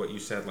to like what you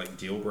said, like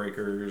deal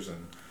breakers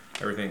and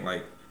everything,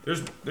 like.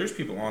 There's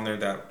people on there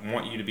that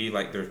want you to be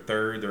like their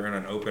third, they're in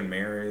an open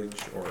marriage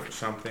or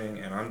something,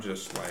 and I'm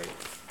just like,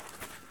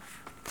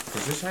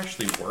 does this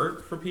actually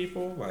work for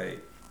people?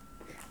 Like,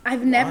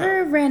 I've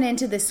never ran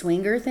into the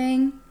swinger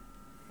thing.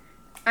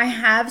 I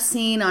have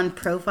seen on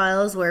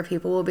profiles where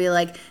people will be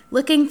like,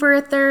 looking for a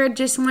third,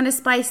 just want to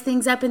spice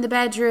things up in the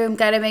bedroom,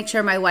 gotta make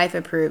sure my wife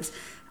approves.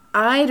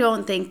 I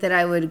don't think that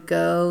I would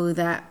go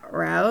that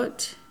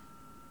route.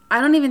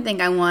 I don't even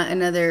think I want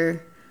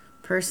another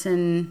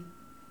person...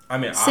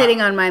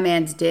 sitting on my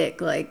man's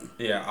dick, like...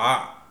 Yeah,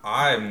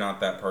 I'm not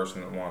that person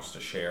that wants to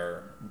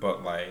share,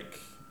 but, like,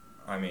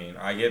 I mean,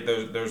 I get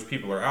those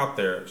people are out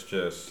there, it's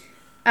just...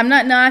 I'm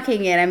not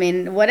knocking it, I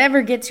mean,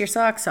 whatever gets your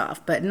socks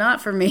off, but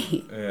not for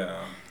me.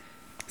 Yeah.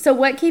 So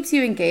what keeps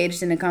you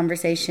engaged in a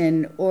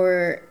conversation,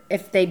 or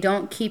if they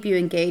don't keep you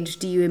engaged,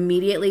 do you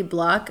immediately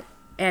block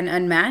and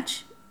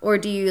unmatch, or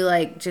do you,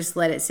 like, just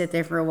let it sit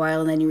there for a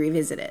while and then you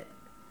revisit it?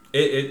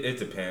 It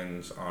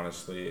depends,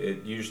 honestly.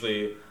 It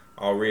usually...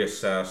 I'll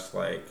reassess,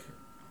 like,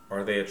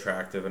 are they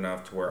attractive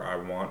enough to where I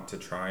want to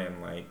try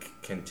and, like,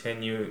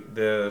 continue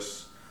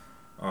this?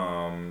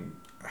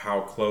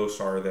 How close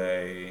are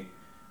they?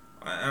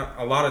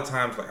 A lot of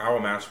times, like, I will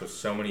match with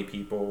so many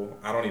people.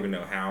 I don't even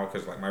know how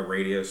because, like, my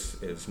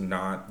radius is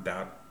not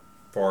that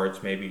far.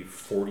 It's maybe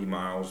 40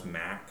 miles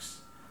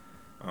max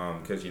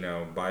because, you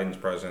know, Biden's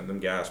president, them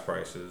gas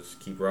prices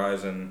keep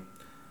rising.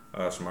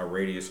 So my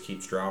radius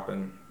keeps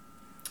dropping.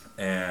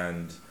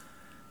 And...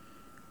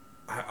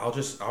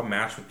 I'll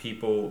match with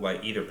people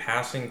like either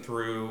passing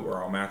through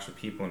or I'll match with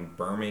people in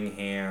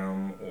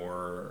Birmingham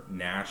or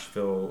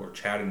Nashville or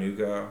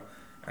Chattanooga,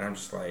 and I'm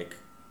just like,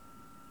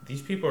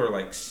 these people are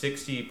like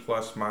 60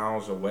 plus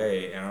miles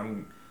away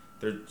and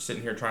they're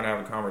sitting here trying to have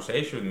a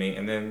conversation with me,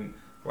 and then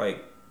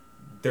like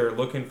they're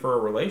looking for a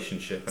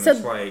relationship, and so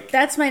it's like,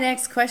 that's my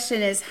next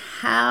question is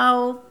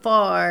how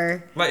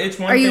far like it's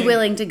one are thing, you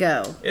willing to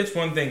go? It's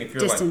one thing if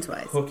you're distance like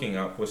wise hooking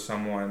up with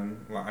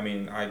someone. I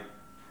mean,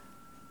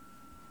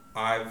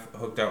 I've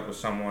hooked up with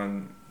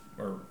someone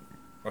or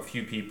a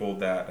few people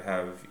that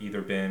have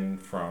either been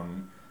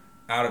from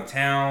out of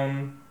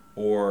town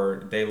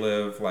or they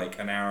live like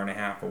an hour and a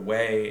half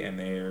away and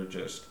they're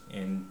just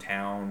in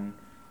town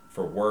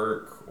for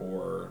work,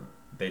 or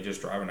they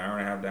just drive an hour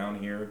and a half down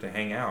here to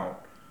hang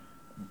out.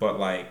 But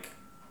like,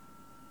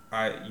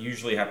 I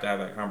usually have to have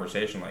that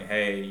conversation like,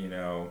 hey, you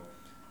know,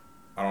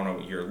 I don't know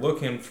what you're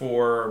looking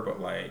for,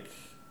 but like,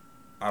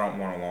 I don't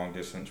want a long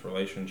distance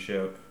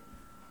relationship.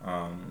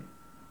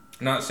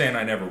 Not saying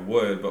I never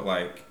would, but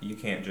like, you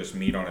can't just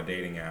meet on a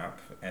dating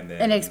app and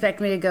expect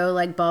me to go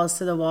like balls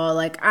to the wall,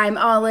 like I'm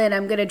all in.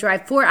 I'm gonna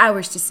drive 4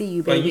 hours to see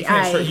you, baby. You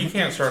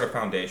can't start a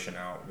foundation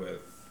out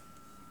with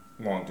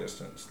long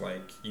distance.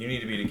 Like, you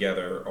need to be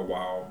together a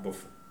while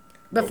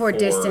before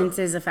distance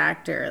is a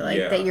factor,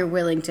 like that you're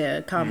willing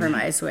to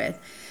compromise with.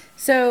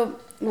 So,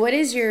 what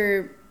is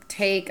your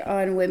take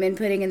on women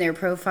putting in their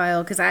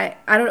profile? Because I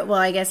don't, well,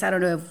 I guess I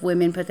don't know if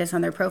women put this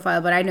on their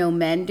profile, but I know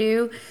men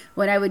do.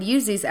 When I would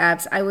use these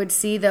apps, I would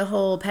see the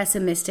whole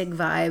pessimistic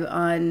vibe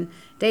on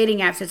dating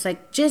apps. It's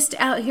like, just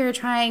out here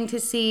trying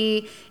to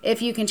see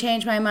if you can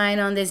change my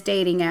mind on this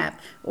dating app.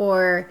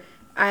 Or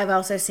I've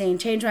also seen,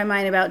 change my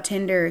mind about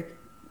Tinder,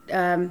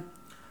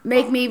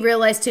 make me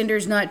realize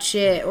Tinder's not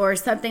shit, or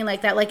something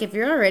like that. Like, if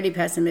you're already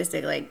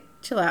pessimistic, like,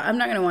 chill out. I'm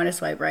not going to want to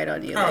swipe right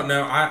on you. Oh,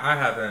 no, I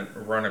haven't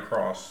run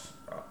across...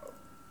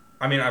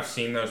 I mean, I've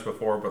seen those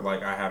before, but,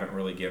 like, I haven't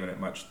really given it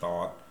much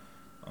thought.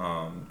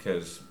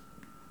 Because,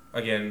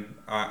 again,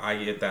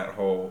 I get that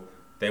whole,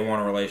 they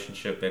want a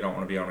relationship, they don't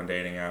want to be on a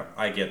dating app.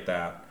 I get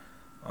that.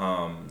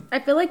 I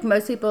feel like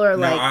most people are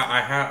like...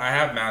 I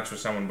have matched with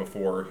someone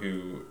before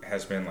who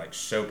has been, like,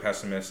 so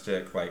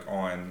pessimistic, like,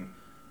 on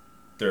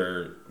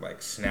their,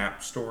 like,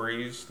 Snap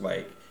stories.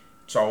 Like,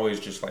 it's always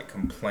just, like,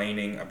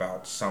 complaining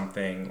about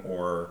something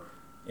or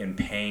in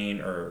pain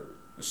or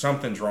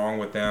something's wrong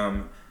with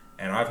them.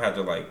 And I've had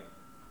to, like,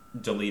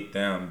 delete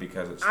them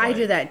because it's I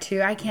do that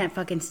too. I can't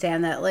fucking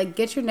stand that. Like,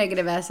 get your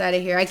negative ass out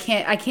of here. I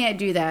can't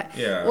do that.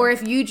 Yeah. Or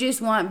if you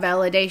just want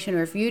validation,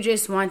 or if you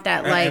just want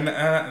that, like... And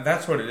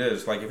that's what it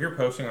is. Like, if you're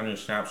posting on your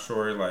Snap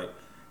story, like,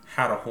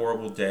 had a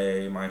horrible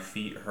day, my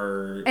feet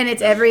hurt. And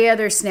it's every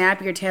other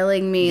snap you're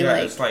telling me, yeah,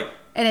 like... it's like...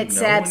 And it's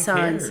no sad one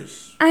songs.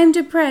 cares. I'm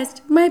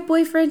depressed. My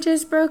boyfriend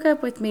just broke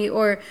up with me.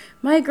 Or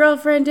my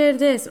girlfriend did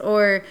this.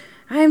 Or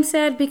I'm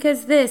sad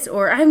because this.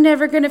 Or I'm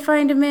never going to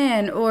find a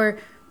man. Or...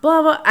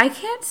 blah blah. I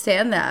can't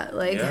stand that.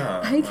 Like,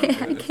 yeah, I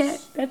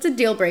can't. That's a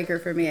deal breaker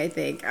for me. I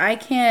think I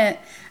can't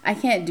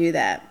do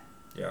that.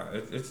 Yeah,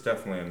 it's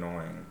definitely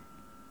annoying.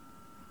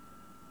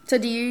 So,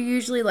 do you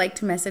usually like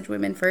to message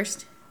women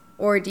first,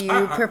 or do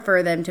you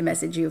prefer them to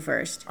message you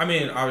first? I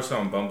mean, obviously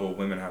on Bumble,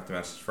 women have to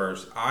message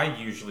first. I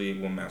usually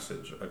will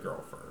message a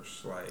girl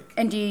first. Like,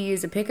 and do you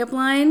use a pickup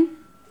line?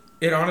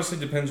 It honestly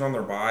depends on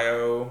their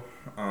bio,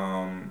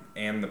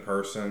 and the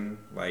person.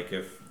 Like,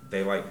 if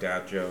they like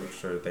dad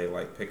jokes or they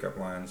like pickup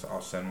lines,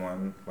 I'll send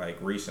one. Like,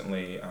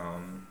 recently,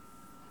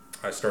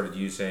 I started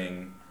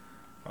using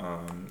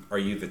Are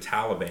You the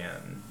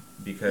Taliban?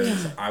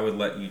 Because I would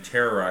let you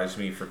terrorize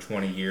me for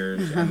 20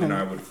 years and then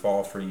I would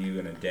fall for you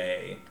in a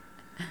day.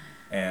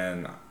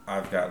 And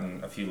I've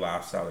gotten a few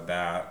laughs out of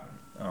that.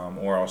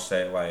 Or I'll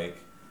say, like,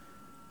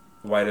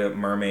 why do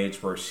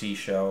mermaids wear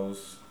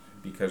seashells?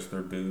 Because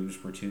their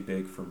boobs were too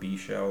big for bee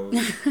shells.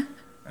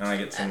 And I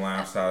get some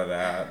laughs out of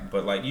that.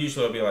 But, like,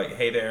 usually I'll be like,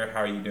 hey there, how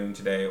are you doing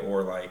today?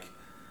 Or, like,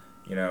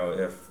 you know,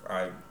 if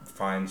I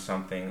find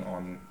something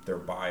on their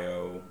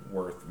bio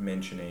worth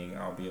mentioning,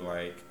 I'll be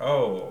like,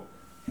 oh,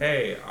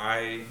 hey,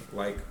 I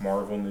like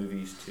Marvel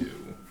movies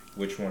too.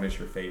 Which one is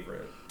your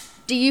favorite?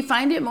 Do you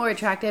find it more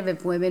attractive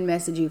if women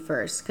message you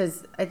first?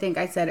 Because I think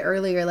I said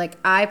earlier, like,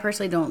 I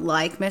personally don't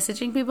like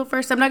messaging people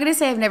first. I'm not going to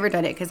say I've never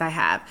done it, because I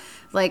have.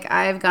 Like,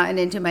 I've gotten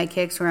into my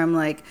kicks where I'm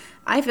like,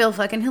 I feel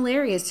fucking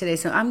hilarious today,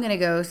 so I'm going to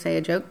go say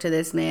a joke to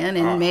this man,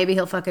 and maybe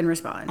he'll fucking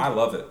respond. I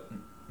love it.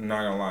 I'm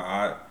not going to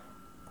lie.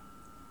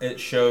 It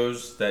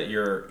shows that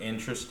you're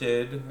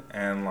interested,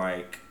 and,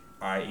 like,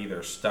 I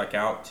either stuck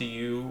out to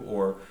you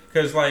or...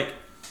 Because, like,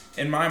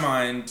 in my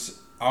mind,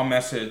 I'll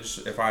message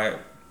if I...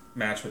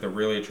 match with a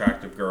really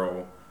attractive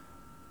girl,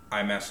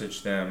 I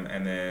message them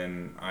and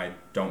then I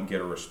don't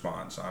get a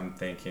response. I'm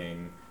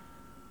thinking,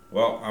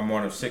 well, I'm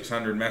one of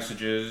 600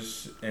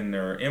 messages in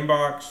their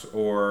inbox,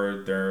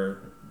 or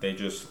they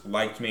just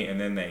liked me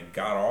and then they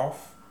got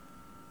off,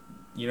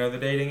 you know, the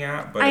dating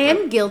app. But I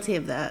am guilty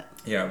of that.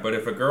 Yeah, but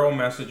if a girl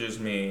messages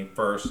me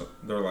first,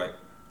 they're like,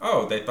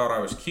 oh, they thought I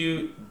was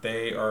cute.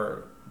 They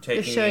are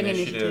taking the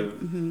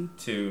initiative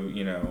to,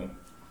 you know,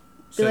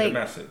 send a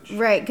message.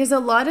 Right, because a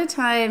lot of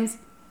times...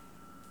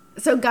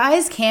 So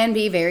guys can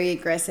be very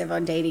aggressive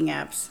on dating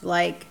apps.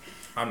 Like,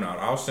 I'm not.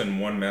 I'll send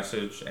one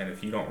message, and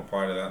if you don't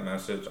reply to that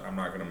message, I'm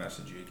not going to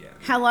message you again.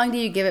 How long do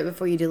you give it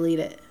before you delete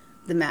it,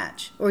 the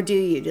match? Or do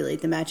you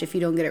delete the match if you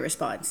don't get a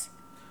response?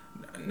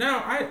 No,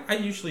 I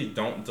usually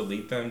don't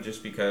delete them,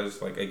 just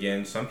because, like,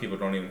 again, some people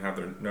don't even have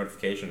their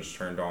notifications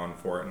turned on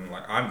for it. And,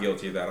 like, I'm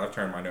guilty of that. I've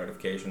turned my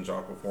notifications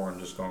off before and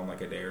just gone,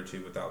 like, a day or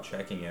two without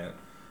checking it.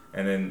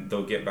 And then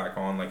they'll get back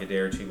on, like, a day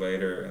or two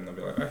later, and they'll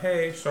be like, oh,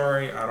 hey,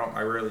 sorry,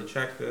 I rarely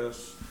check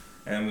this.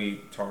 And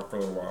we talk for a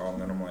little while,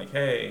 and then I'm like,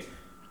 hey,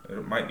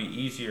 it might be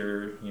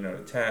easier, you know,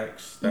 to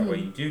text. That way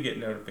you do get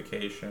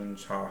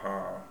notifications,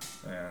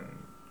 and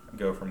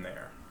go from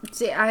there.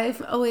 See, I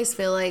always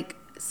feel like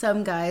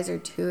some guys are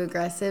too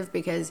aggressive,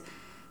 because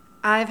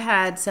I've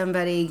had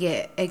somebody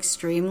get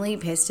extremely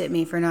pissed at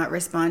me for not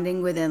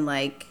responding within,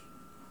 like,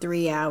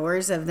 3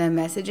 hours of them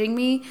messaging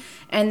me,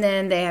 and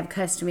then they have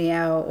cussed me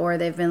out, or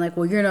they've been like,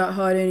 well, you're not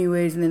hot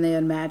anyways, and then they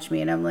unmatch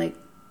me, and I'm like,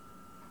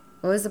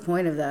 what was the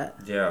point of that?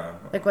 Yeah.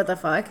 Like, what the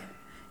fuck?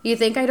 You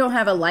think I don't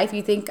have a life?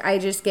 You think I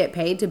just get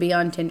paid to be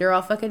on Tinder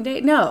all fucking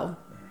day? No,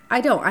 I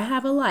don't. I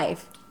have a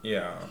life.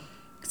 Yeah.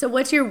 So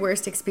what's your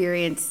worst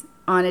experience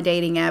on a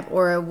dating app,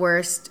 or a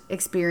worst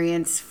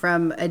experience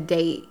from a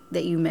date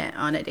that you met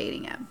on a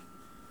dating app?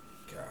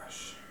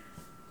 Gosh.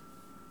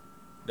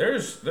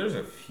 There's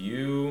a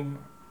few...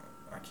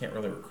 I can't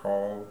really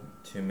recall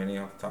too many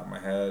off the top of my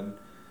head.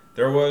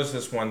 There was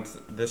this one,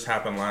 this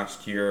happened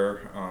last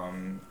year. I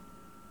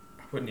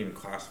wouldn't even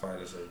classify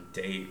it as a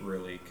date,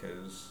 really,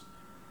 because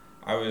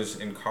I was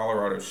in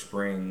Colorado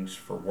Springs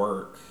for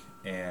work,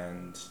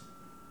 and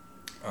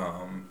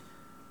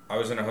I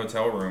was in a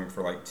hotel room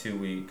for like 2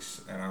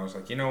 weeks, and I was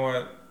like, you know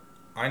what?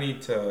 I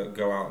need to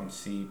go out and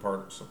see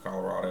parts of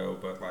Colorado,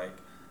 but, like,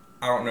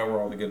 I don't know where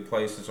all the good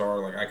places are.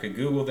 Like, I could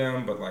Google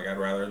them, but, like, I'd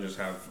rather just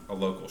have a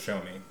local show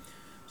me.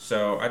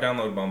 So I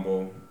downloaded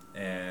Bumble,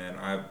 and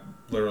I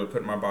literally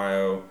put in my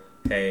bio,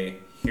 hey,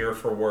 here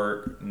for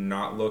work,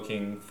 not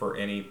looking for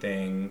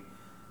anything.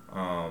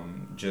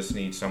 Just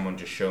need someone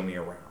to show me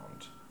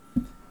around.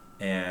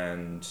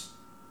 And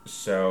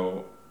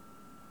so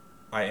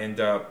I end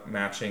up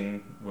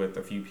matching with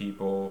a few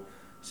people.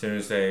 As soon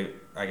as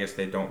I guess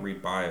they don't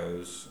read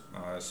bios.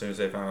 As soon as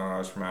they found out I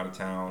was from out of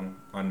town,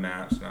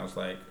 unmatched, and I was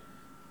like,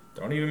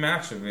 don't even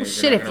match with me.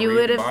 Shit, if you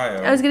would have,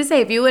 I was going to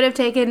say, if you would have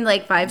taken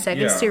like 5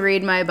 seconds to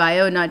read my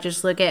bio, not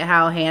just look at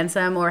how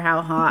handsome or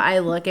how hot I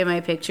look in my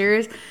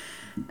pictures,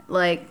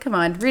 like, come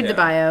on, read the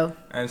bio.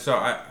 And so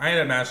I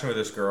ended up matching with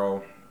this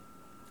girl,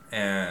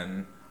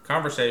 and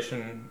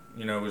conversation,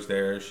 was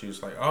there. She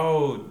was like,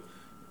 oh,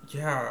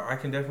 yeah, I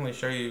can definitely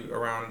show you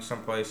around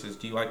some places.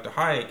 Do you like to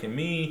hike? And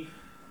me,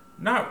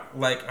 not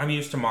like, I'm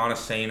used to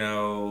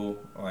Montesano,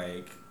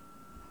 like,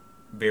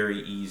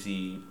 very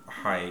easy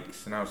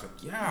hikes, and I was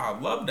like, yeah,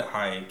 I'd love to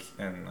hike,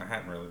 and I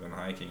hadn't really been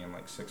hiking in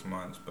like 6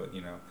 months, but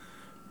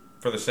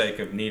for the sake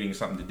of needing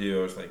something to do,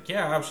 I was like,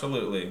 yeah,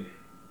 absolutely.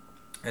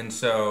 And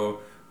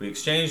so we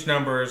exchanged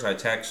numbers. I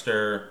text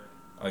her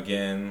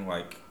again,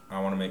 like,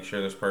 I want to make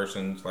sure this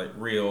person's like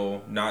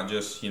real, not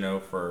just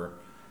for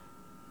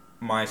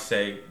my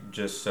sake,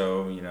 just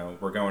so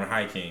we're going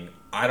hiking.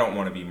 I don't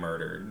want to be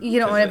murdered. You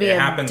don't want to be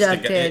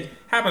abducted. It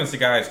happens to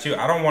guys too.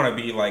 I don't want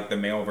to be like the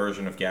male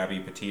version of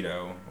Gabby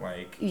Petito.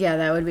 Like, yeah,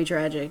 that would be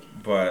tragic.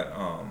 But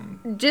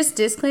just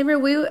disclaimer: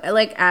 we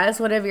like as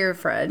one of your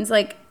friends.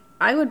 Like,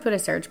 I would put a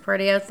search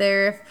party out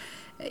there,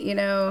 Thank you.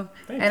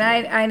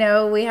 I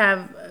know we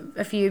have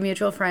a few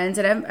mutual friends,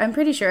 and I'm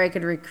pretty sure I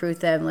could recruit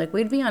them. Like,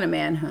 we'd be on a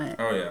manhunt.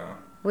 Oh yeah.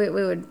 We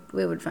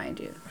would find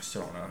you. I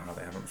still don't know how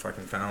they haven't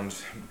fucking found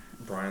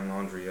Brian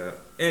Laundrie yet.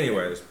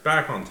 Anyways,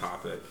 back on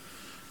topic.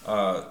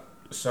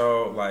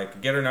 So, like,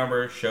 get her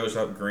number, shows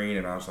up green,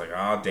 and I was like,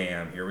 oh,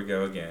 damn, here we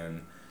go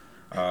again.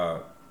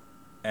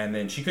 And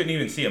then she couldn't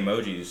even see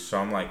emojis, so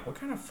I'm like, what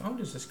kind of phone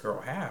does this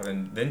girl have?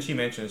 And then she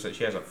mentions that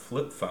she has a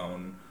flip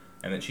phone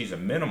and that she's a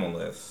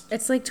minimalist.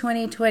 It's like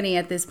 2020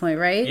 at this point,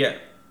 right? Yeah.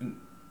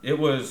 It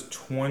was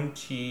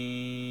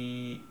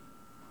 20...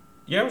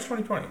 Yeah, it was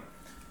 2020.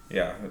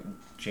 Yeah,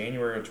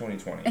 January of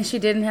 2020. And she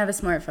didn't have a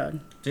smartphone.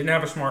 Didn't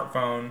have a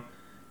smartphone.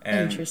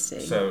 And interesting.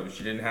 So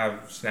she didn't have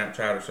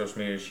Snapchat or social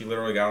media. She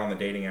literally got on the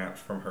dating apps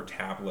from her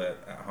tablet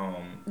at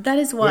home. That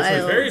is wild.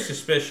 Which was very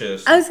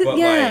suspicious.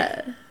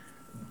 Yeah. Like,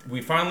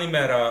 we finally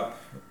met up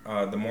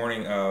the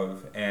morning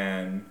of,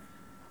 and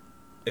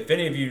if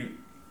any of you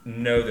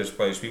know this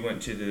place, we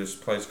went to this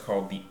place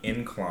called The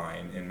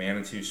Incline in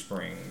Manitou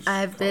Springs.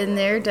 I've been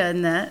there,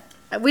 done that.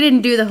 We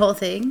didn't do the whole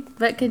thing,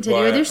 but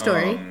continue with your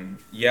story.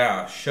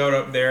 Yeah, showed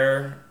up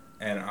there,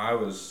 and I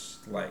was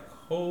like,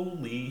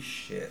 holy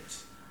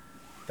shit.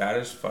 That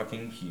is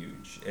fucking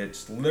huge.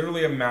 It's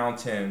literally a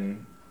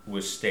mountain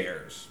with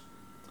stairs.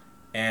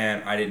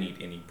 And I didn't eat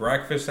any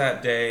breakfast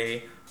that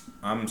day.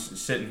 I'm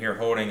sitting here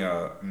holding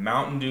a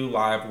Mountain Dew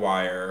Live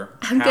Wire.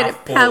 I'm going to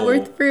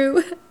power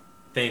through.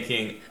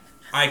 Thinking,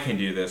 I can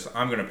do this.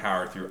 I'm going to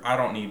power through. I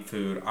don't need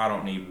food. I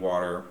don't need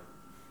water.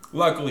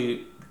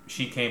 Luckily,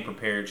 she came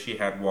prepared. She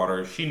had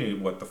water. She knew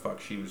what the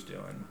fuck she was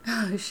doing.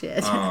 Oh,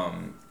 shit.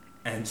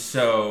 And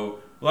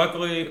so...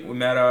 Luckily, we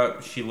met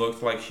up. She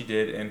looked like she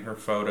did in her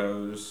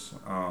photos,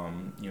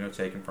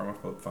 taken from a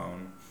flip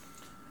phone.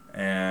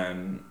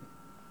 And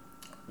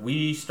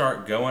we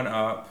start going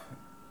up,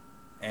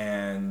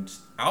 and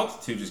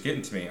altitude is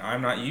getting to me.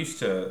 I'm not used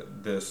to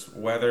this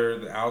weather,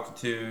 the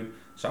altitude,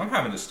 so I'm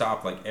having to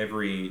stop like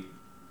every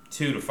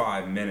 2 to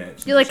 5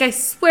 minutes. You're like, I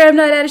swear I'm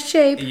not out of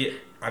shape. Yeah,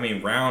 I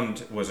mean,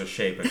 round was a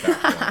shape at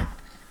that point.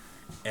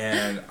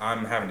 And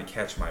I'm having to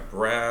catch my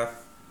breath.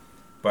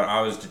 But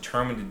I was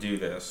determined to do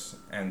this,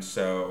 and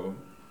so,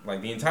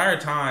 like, the entire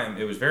time,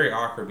 it was very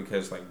awkward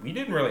because, like, we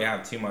didn't really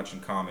have too much in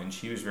common.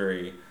 She was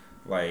very,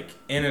 like,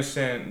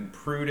 innocent and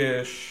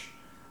prudish,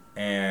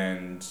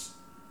 and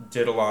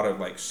did a lot of,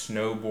 like,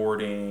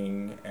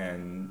 snowboarding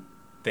and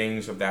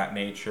things of that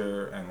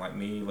nature, and, like,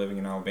 me living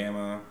in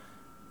Alabama,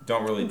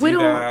 don't really do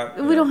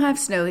that. We don't have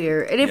snow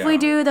here, and if we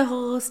do, the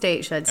whole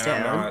state shuts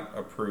down. I'm not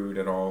a prude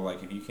at all.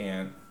 Like, if you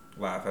can't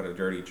laugh at a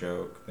dirty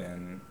joke,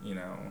 then,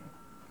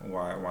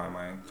 why am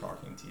I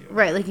talking to you?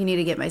 Right, like you need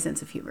to get my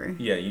sense of humor.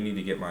 Yeah, you need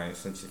to get my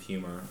sense of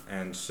humor.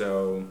 And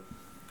so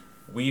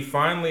we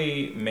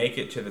finally make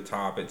it to the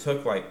top. It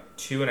took like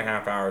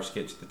 2.5 hours to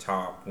get to the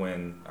top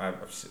when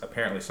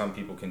apparently some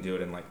people can do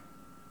it in like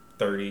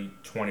 20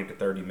 to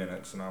 30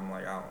 minutes. And I'm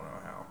like, I don't know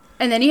how.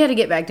 And then you had to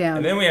get back down.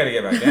 And then we had to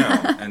get back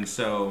down. And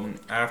so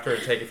after I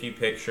take a few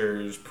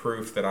pictures,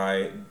 proof that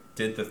I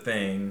did the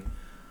thing...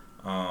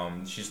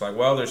 she's like,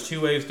 well, there's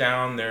 2 ways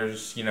down.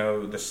 There's,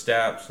 the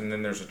steps, and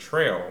then there's a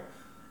trail.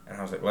 And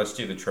I was like, let's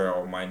do the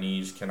trail. My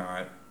knees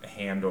cannot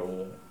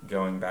handle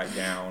going back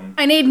down.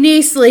 I need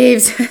knee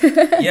sleeves.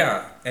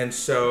 Yeah. And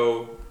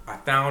so I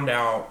found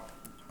out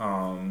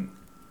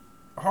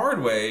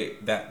hard way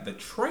that the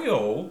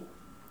trail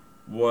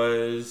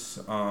was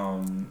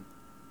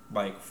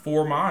like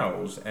 4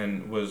 miles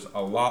and was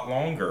a lot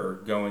longer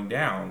going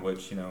down,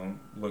 which,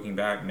 looking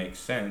back makes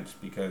sense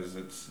because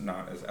it's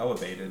not as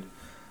elevated.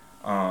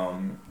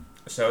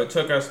 So it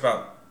took us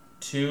about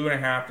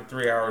 2.5 to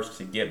 3 hours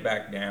to get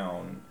back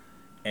down,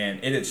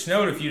 And it had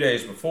snowed a few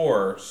days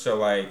before, so,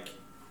 like,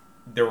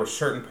 there were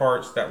certain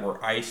parts that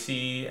were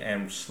icy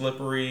and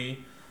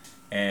slippery,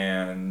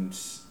 and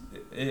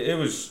it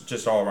was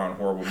just all around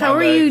horrible. How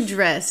were you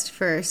dressed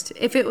first?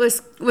 If it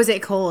was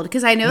it cold?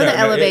 Because I know the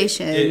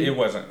elevation. It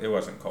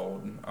wasn't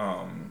cold.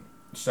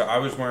 So I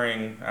was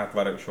wearing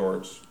athletic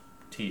shorts,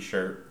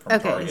 t-shirt from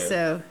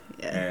Target,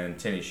 and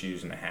tennis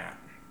shoes and a hat.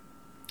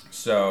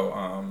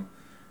 So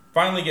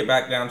finally get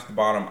back down to the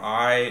bottom.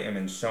 I am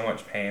in so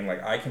much pain.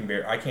 Like I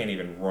can't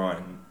even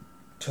run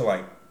to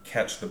like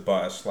catch the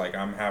bus. Like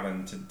I'm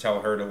having to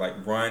tell her to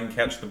like run,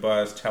 catch the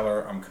bus, tell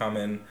her I'm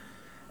coming.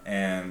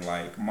 And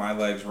like my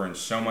legs were in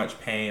so much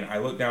pain. I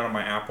looked down at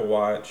my Apple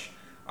Watch.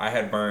 I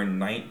had burned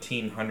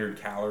 1,900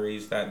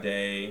 calories that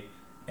day,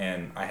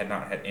 and I had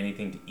not had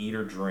anything to eat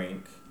or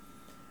drink.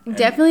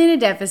 Definitely in a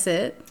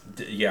deficit.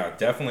 Yeah,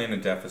 definitely in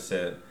a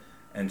deficit.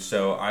 And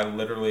so I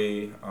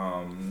literally,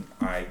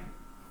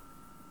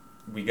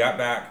 we got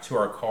back to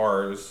our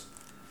cars,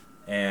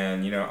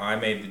 and I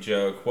made the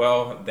joke,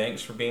 well,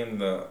 thanks for being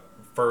the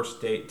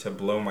first date to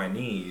blow my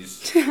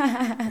knees.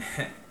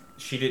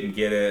 She didn't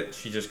get it.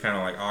 She just kind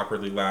of like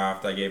awkwardly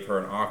laughed. I gave her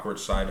an awkward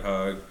side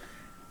hug.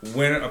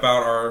 Went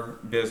about our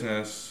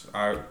business.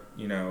 I,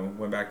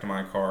 went back to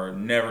my car.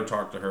 Never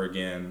talked to her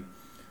again.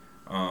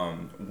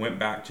 Went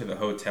back to the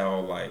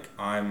hotel.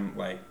 I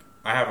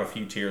have a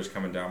few tears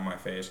coming down my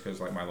face because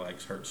like my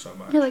legs hurt so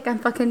much. You're like, I'm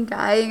fucking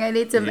dying. I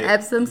need some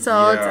Epsom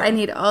salts. Yeah. I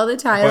need all the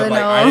Tylenol. But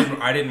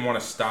like I didn't want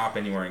to stop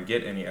anywhere and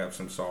get any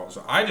Epsom salts.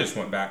 So I just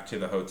went back to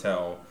the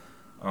hotel.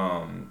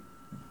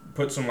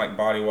 Put some like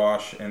body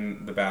wash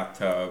in the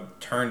bathtub,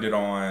 turned it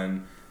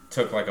on,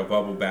 took like a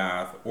bubble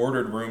bath,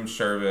 ordered room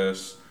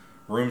service.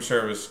 Room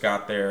service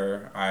got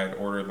there. I had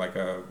ordered like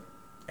a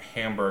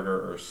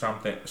hamburger or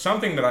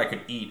something that I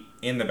could eat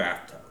in the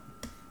bathtub.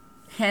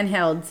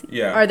 Handhelds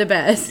are the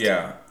best.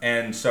 Yeah.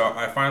 And so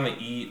I finally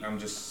eat. I'm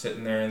just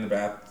sitting there in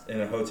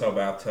a hotel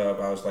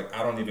bathtub. I was like,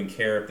 I don't even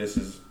care if this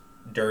is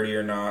dirty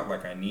or not.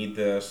 Like I need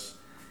this.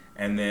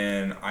 And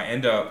then I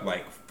end up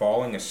like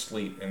falling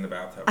asleep in the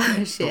bathtub for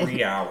like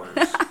 3 hours.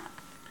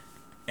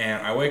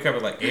 And I wake up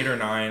at like 8 or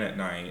 9 at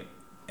night,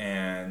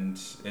 and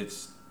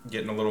it's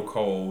getting a little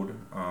cold.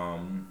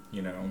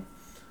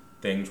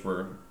 Things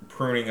were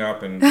pruning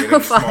up and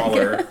getting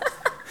smaller.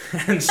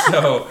 And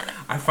so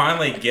I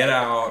finally get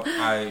out.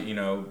 I,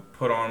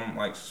 put on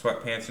like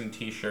sweatpants and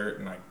t-shirt,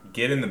 and I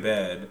get in the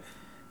bed,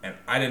 and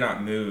I did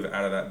not move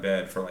out of that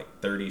bed for like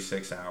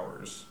 36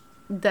 hours.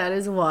 That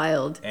is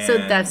wild. And so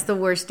that's the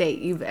worst date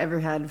you've ever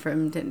had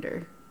from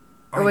Tinder?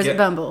 Or was it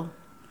Bumble?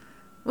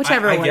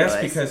 Whichever one it was.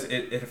 I guess because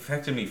it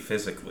affected me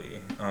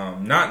physically.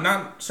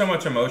 Not so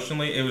much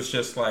emotionally. It was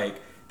just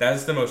like,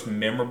 that's the most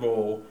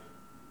memorable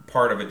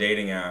part of a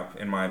dating app,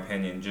 in my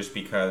opinion, just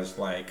because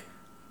like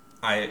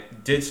I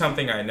did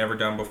something I had never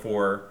done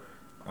before.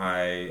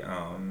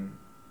 And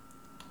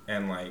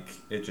like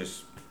it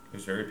was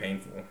very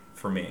painful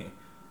for me.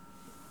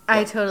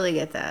 I totally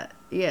get that.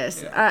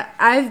 Yes. Yeah.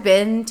 I've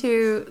been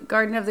to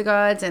Garden of the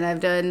Gods, and I've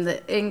done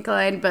the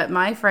incline, but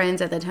my friends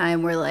at the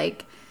time were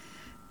like,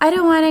 I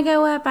don't want to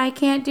go up. I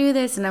can't do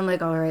this. And I'm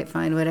like, all right,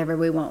 fine, whatever,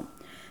 we won't.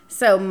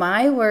 So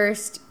my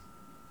worst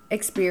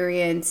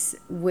experience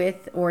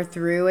with or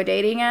through a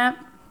dating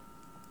app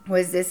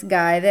was this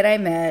guy that I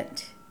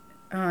met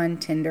on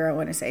Tinder, I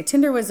want to say.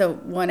 Tinder was the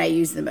one I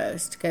used the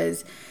most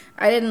because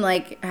I didn't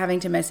like having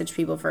to message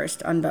people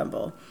first on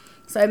Bumble.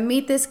 So I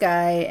meet this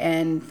guy,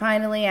 and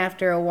finally,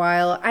 after a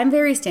while, I'm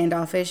very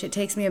standoffish. It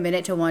takes me a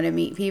minute to want to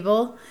meet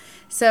people.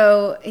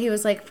 So he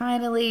was like,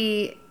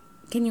 finally,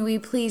 can we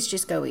please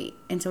just go eat?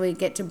 And so we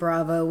get to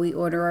Bravo, we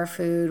order our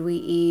food, we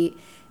eat,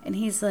 and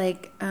he's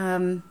like,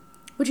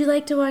 would you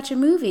like to watch a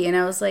movie? And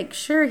I was like,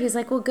 sure. He's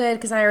like, well, good,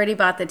 because I already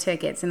bought the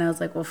tickets. And I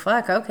was like, well,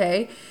 fuck,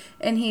 okay.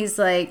 And he's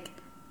like,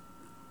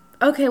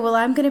 okay, well,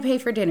 I'm going to pay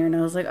for dinner. And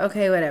I was like,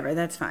 okay, whatever,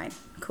 that's fine.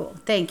 Cool.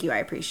 Thank you. I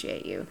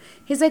appreciate you.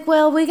 He's like,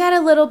 well, we got a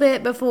little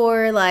bit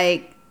before,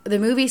 like, the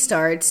movie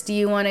starts. Do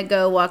you want to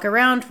go walk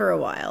around for a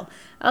while?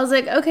 I was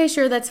like, okay,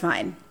 sure, that's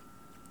fine.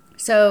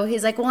 So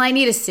he's like, well, I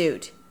need a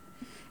suit.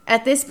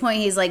 At this point,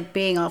 he's, like,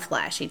 being all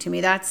flashy to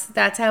me.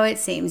 That's how it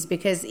seems,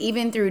 because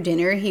even through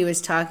dinner, he was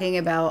talking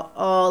about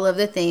all of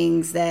the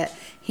things that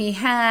he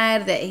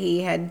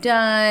had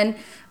done,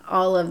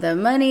 all of the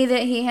money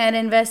that he had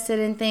invested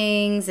in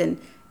things,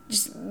 and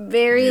just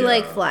very,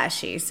 like,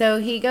 flashy. So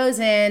he goes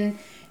in,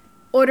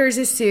 orders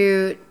a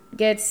suit,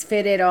 gets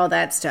fitted, all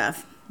that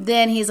stuff.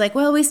 Then he's like,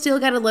 well, we still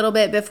got a little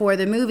bit before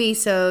the movie,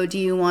 so do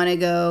you want to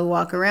go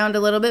walk around a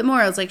little bit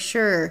more? I was like,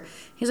 sure.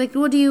 He's like,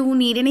 well, do you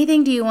need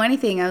anything? Do you want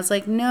anything? I was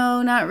like,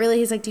 no, not really.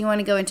 He's like, do you want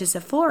to go into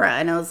Sephora?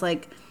 And I was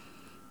like,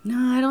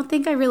 no, I don't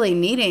think I really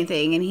need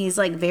anything. And he's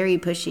like very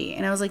pushy.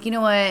 And I was like, you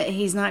know what?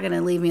 He's not going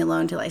to leave me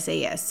alone till I say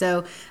yes.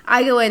 So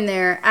I go in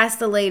there, ask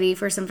the lady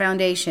for some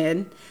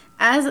foundation.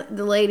 As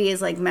the lady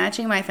is like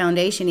matching my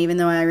foundation, even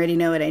though I already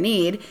know what I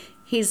need,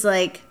 he's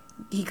like,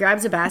 he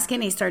grabs a basket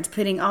and he starts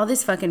putting all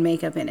this fucking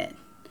makeup in it.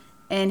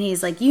 And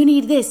he's like, you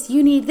need this,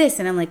 you need this.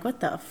 And I'm like, what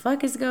the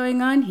fuck is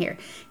going on here?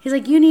 He's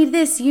like, you need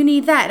this, you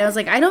need that. And I was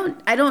like,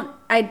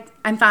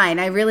 I'm fine.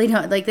 I really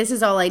don't. Like, this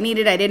is all I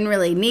needed. I didn't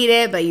really need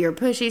it, but you're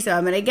pushy, so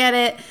I'm going to get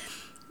it.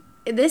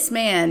 This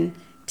man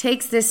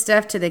takes this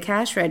stuff to the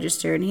cash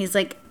register, and he's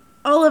like,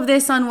 all of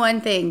this on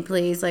one thing,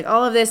 please. Like,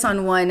 all of this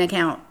on one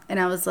account. And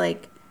I was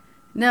like,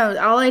 no,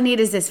 all I need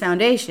is this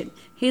foundation.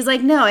 He's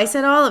like, no, I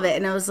said all of it.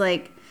 And I was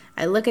like,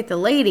 I look at the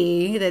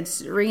lady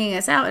that's ringing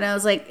us out, and I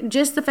was like,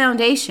 just the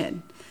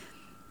foundation.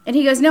 And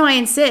he goes, no, I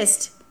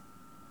insist.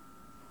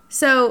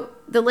 So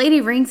the lady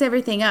rings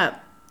everything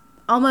up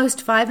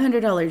almost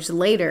 $500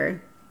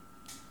 later.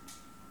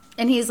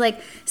 And he's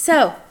like,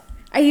 so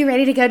are you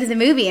ready to go to the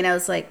movie? And I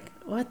was like,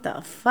 what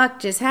the fuck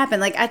just happened?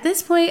 Like, at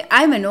this point,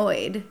 I'm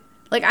annoyed.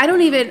 Like, I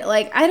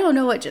don't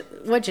know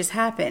what just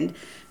happened.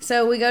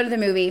 So we go to the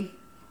movie,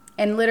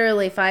 and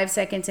literally 5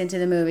 seconds into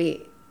the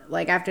movie,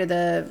 like after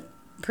the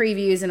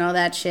previews and all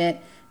that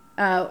shit,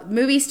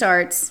 movie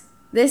starts.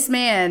 This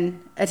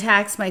man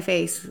attacks my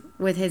face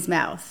with his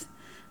mouth,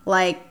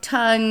 like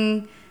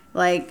tongue,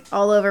 like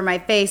all over my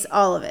face,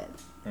 all of it.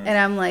 And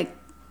I'm like,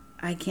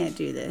 I can't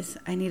do this.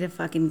 I need to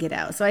fucking get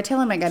out. So I tell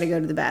him I got to go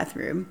to the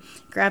bathroom,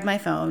 grab my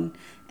phone,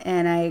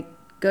 and I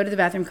go to the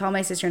bathroom, call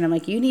my sister, and I'm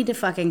like, you need to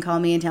fucking call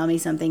me and tell me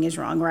something is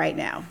wrong right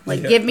now.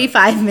 Like, give me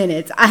 5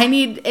 minutes. I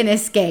need an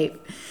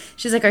escape.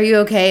 She's like, are you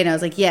okay? And I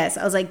was like, yes.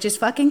 I was like, just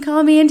fucking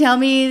call me and tell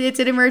me it's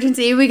an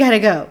emergency. We got to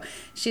go.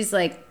 She's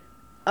like,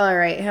 all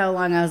right, how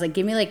long? I was like,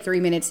 give me like 3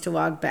 minutes to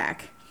walk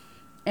back.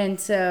 And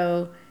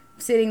so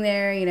sitting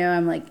there, you know,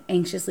 I'm like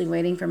anxiously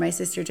waiting for my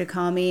sister to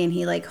call me, and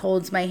he like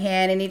holds my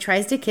hand and he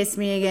tries to kiss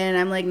me again.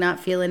 I'm like not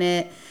feeling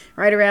it.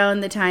 Right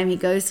around the time he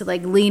goes to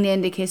like lean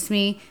in to kiss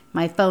me,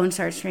 my phone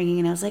starts ringing,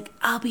 and I was like,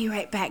 I'll be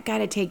right back.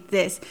 Gotta take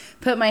this.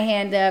 Put my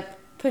hand up,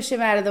 push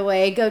him out of the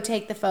way, go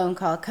take the phone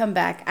call, come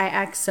back. I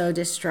act so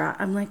distraught.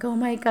 I'm like, oh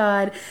my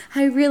God,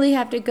 I really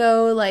have to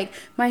go. Like,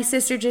 my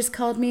sister just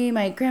called me.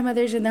 My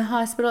grandmother's in the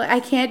hospital. I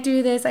can't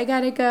do this. I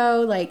gotta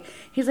go. Like,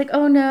 he's like,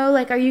 oh no,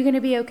 like, are you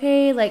gonna be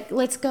okay? Like,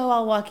 let's go.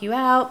 I'll walk you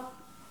out.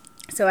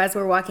 So as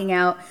we're walking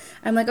out,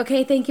 I'm like,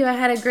 okay, thank you. I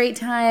had a great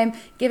time.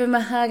 Give him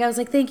a hug. I was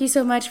like, thank you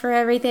so much for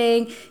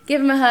everything.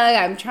 Give him a hug.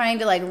 I'm trying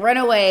to like run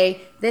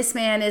away. This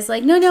man is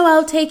like, no,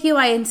 I'll take you.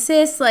 I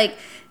insist. Like,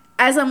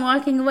 as I'm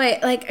walking away,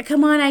 like,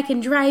 come on, I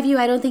can drive you.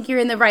 I don't think you're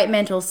in the right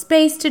mental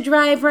space to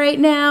drive right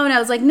now. And I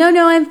was like,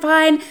 no, I'm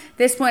fine. At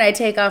this point, I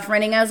take off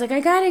running. I was like, I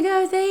gotta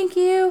go, thank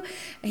you.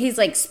 He's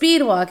like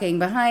speed walking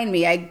behind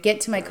me. I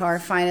get to my car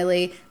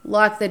finally,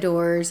 lock the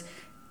doors,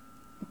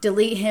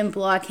 delete him,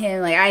 block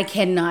him. Like, I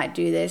cannot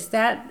do this.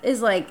 That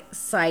is like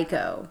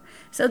psycho.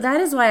 So that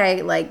is why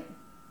I like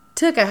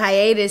took a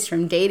hiatus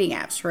from dating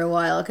apps for a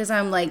while, because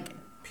I'm like,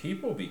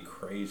 people be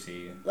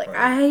crazy. Like,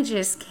 I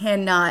just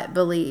cannot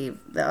believe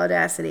the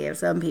audacity of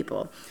some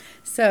people.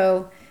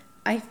 So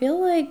I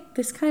feel like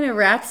this kind of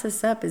wraps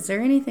us up. Is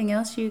there anything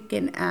else you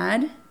can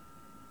add?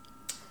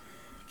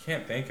 I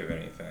can't think of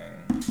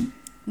anything.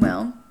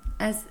 Well,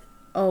 as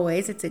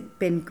always, it's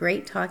been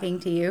great talking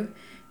to you.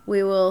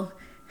 We will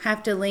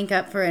have to link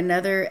up for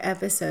another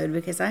episode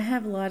because I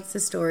have lots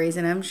of stories,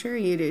 and I'm sure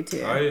you do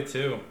too. I do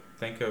too.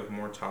 Think of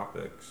more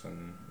topics,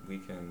 and we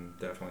can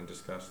definitely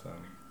discuss them.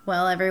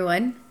 Well,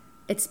 everyone,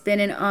 it's been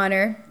an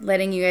honor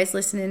letting you guys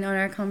listen in on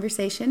our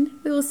conversation.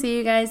 We will see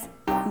you guys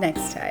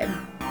next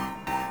time.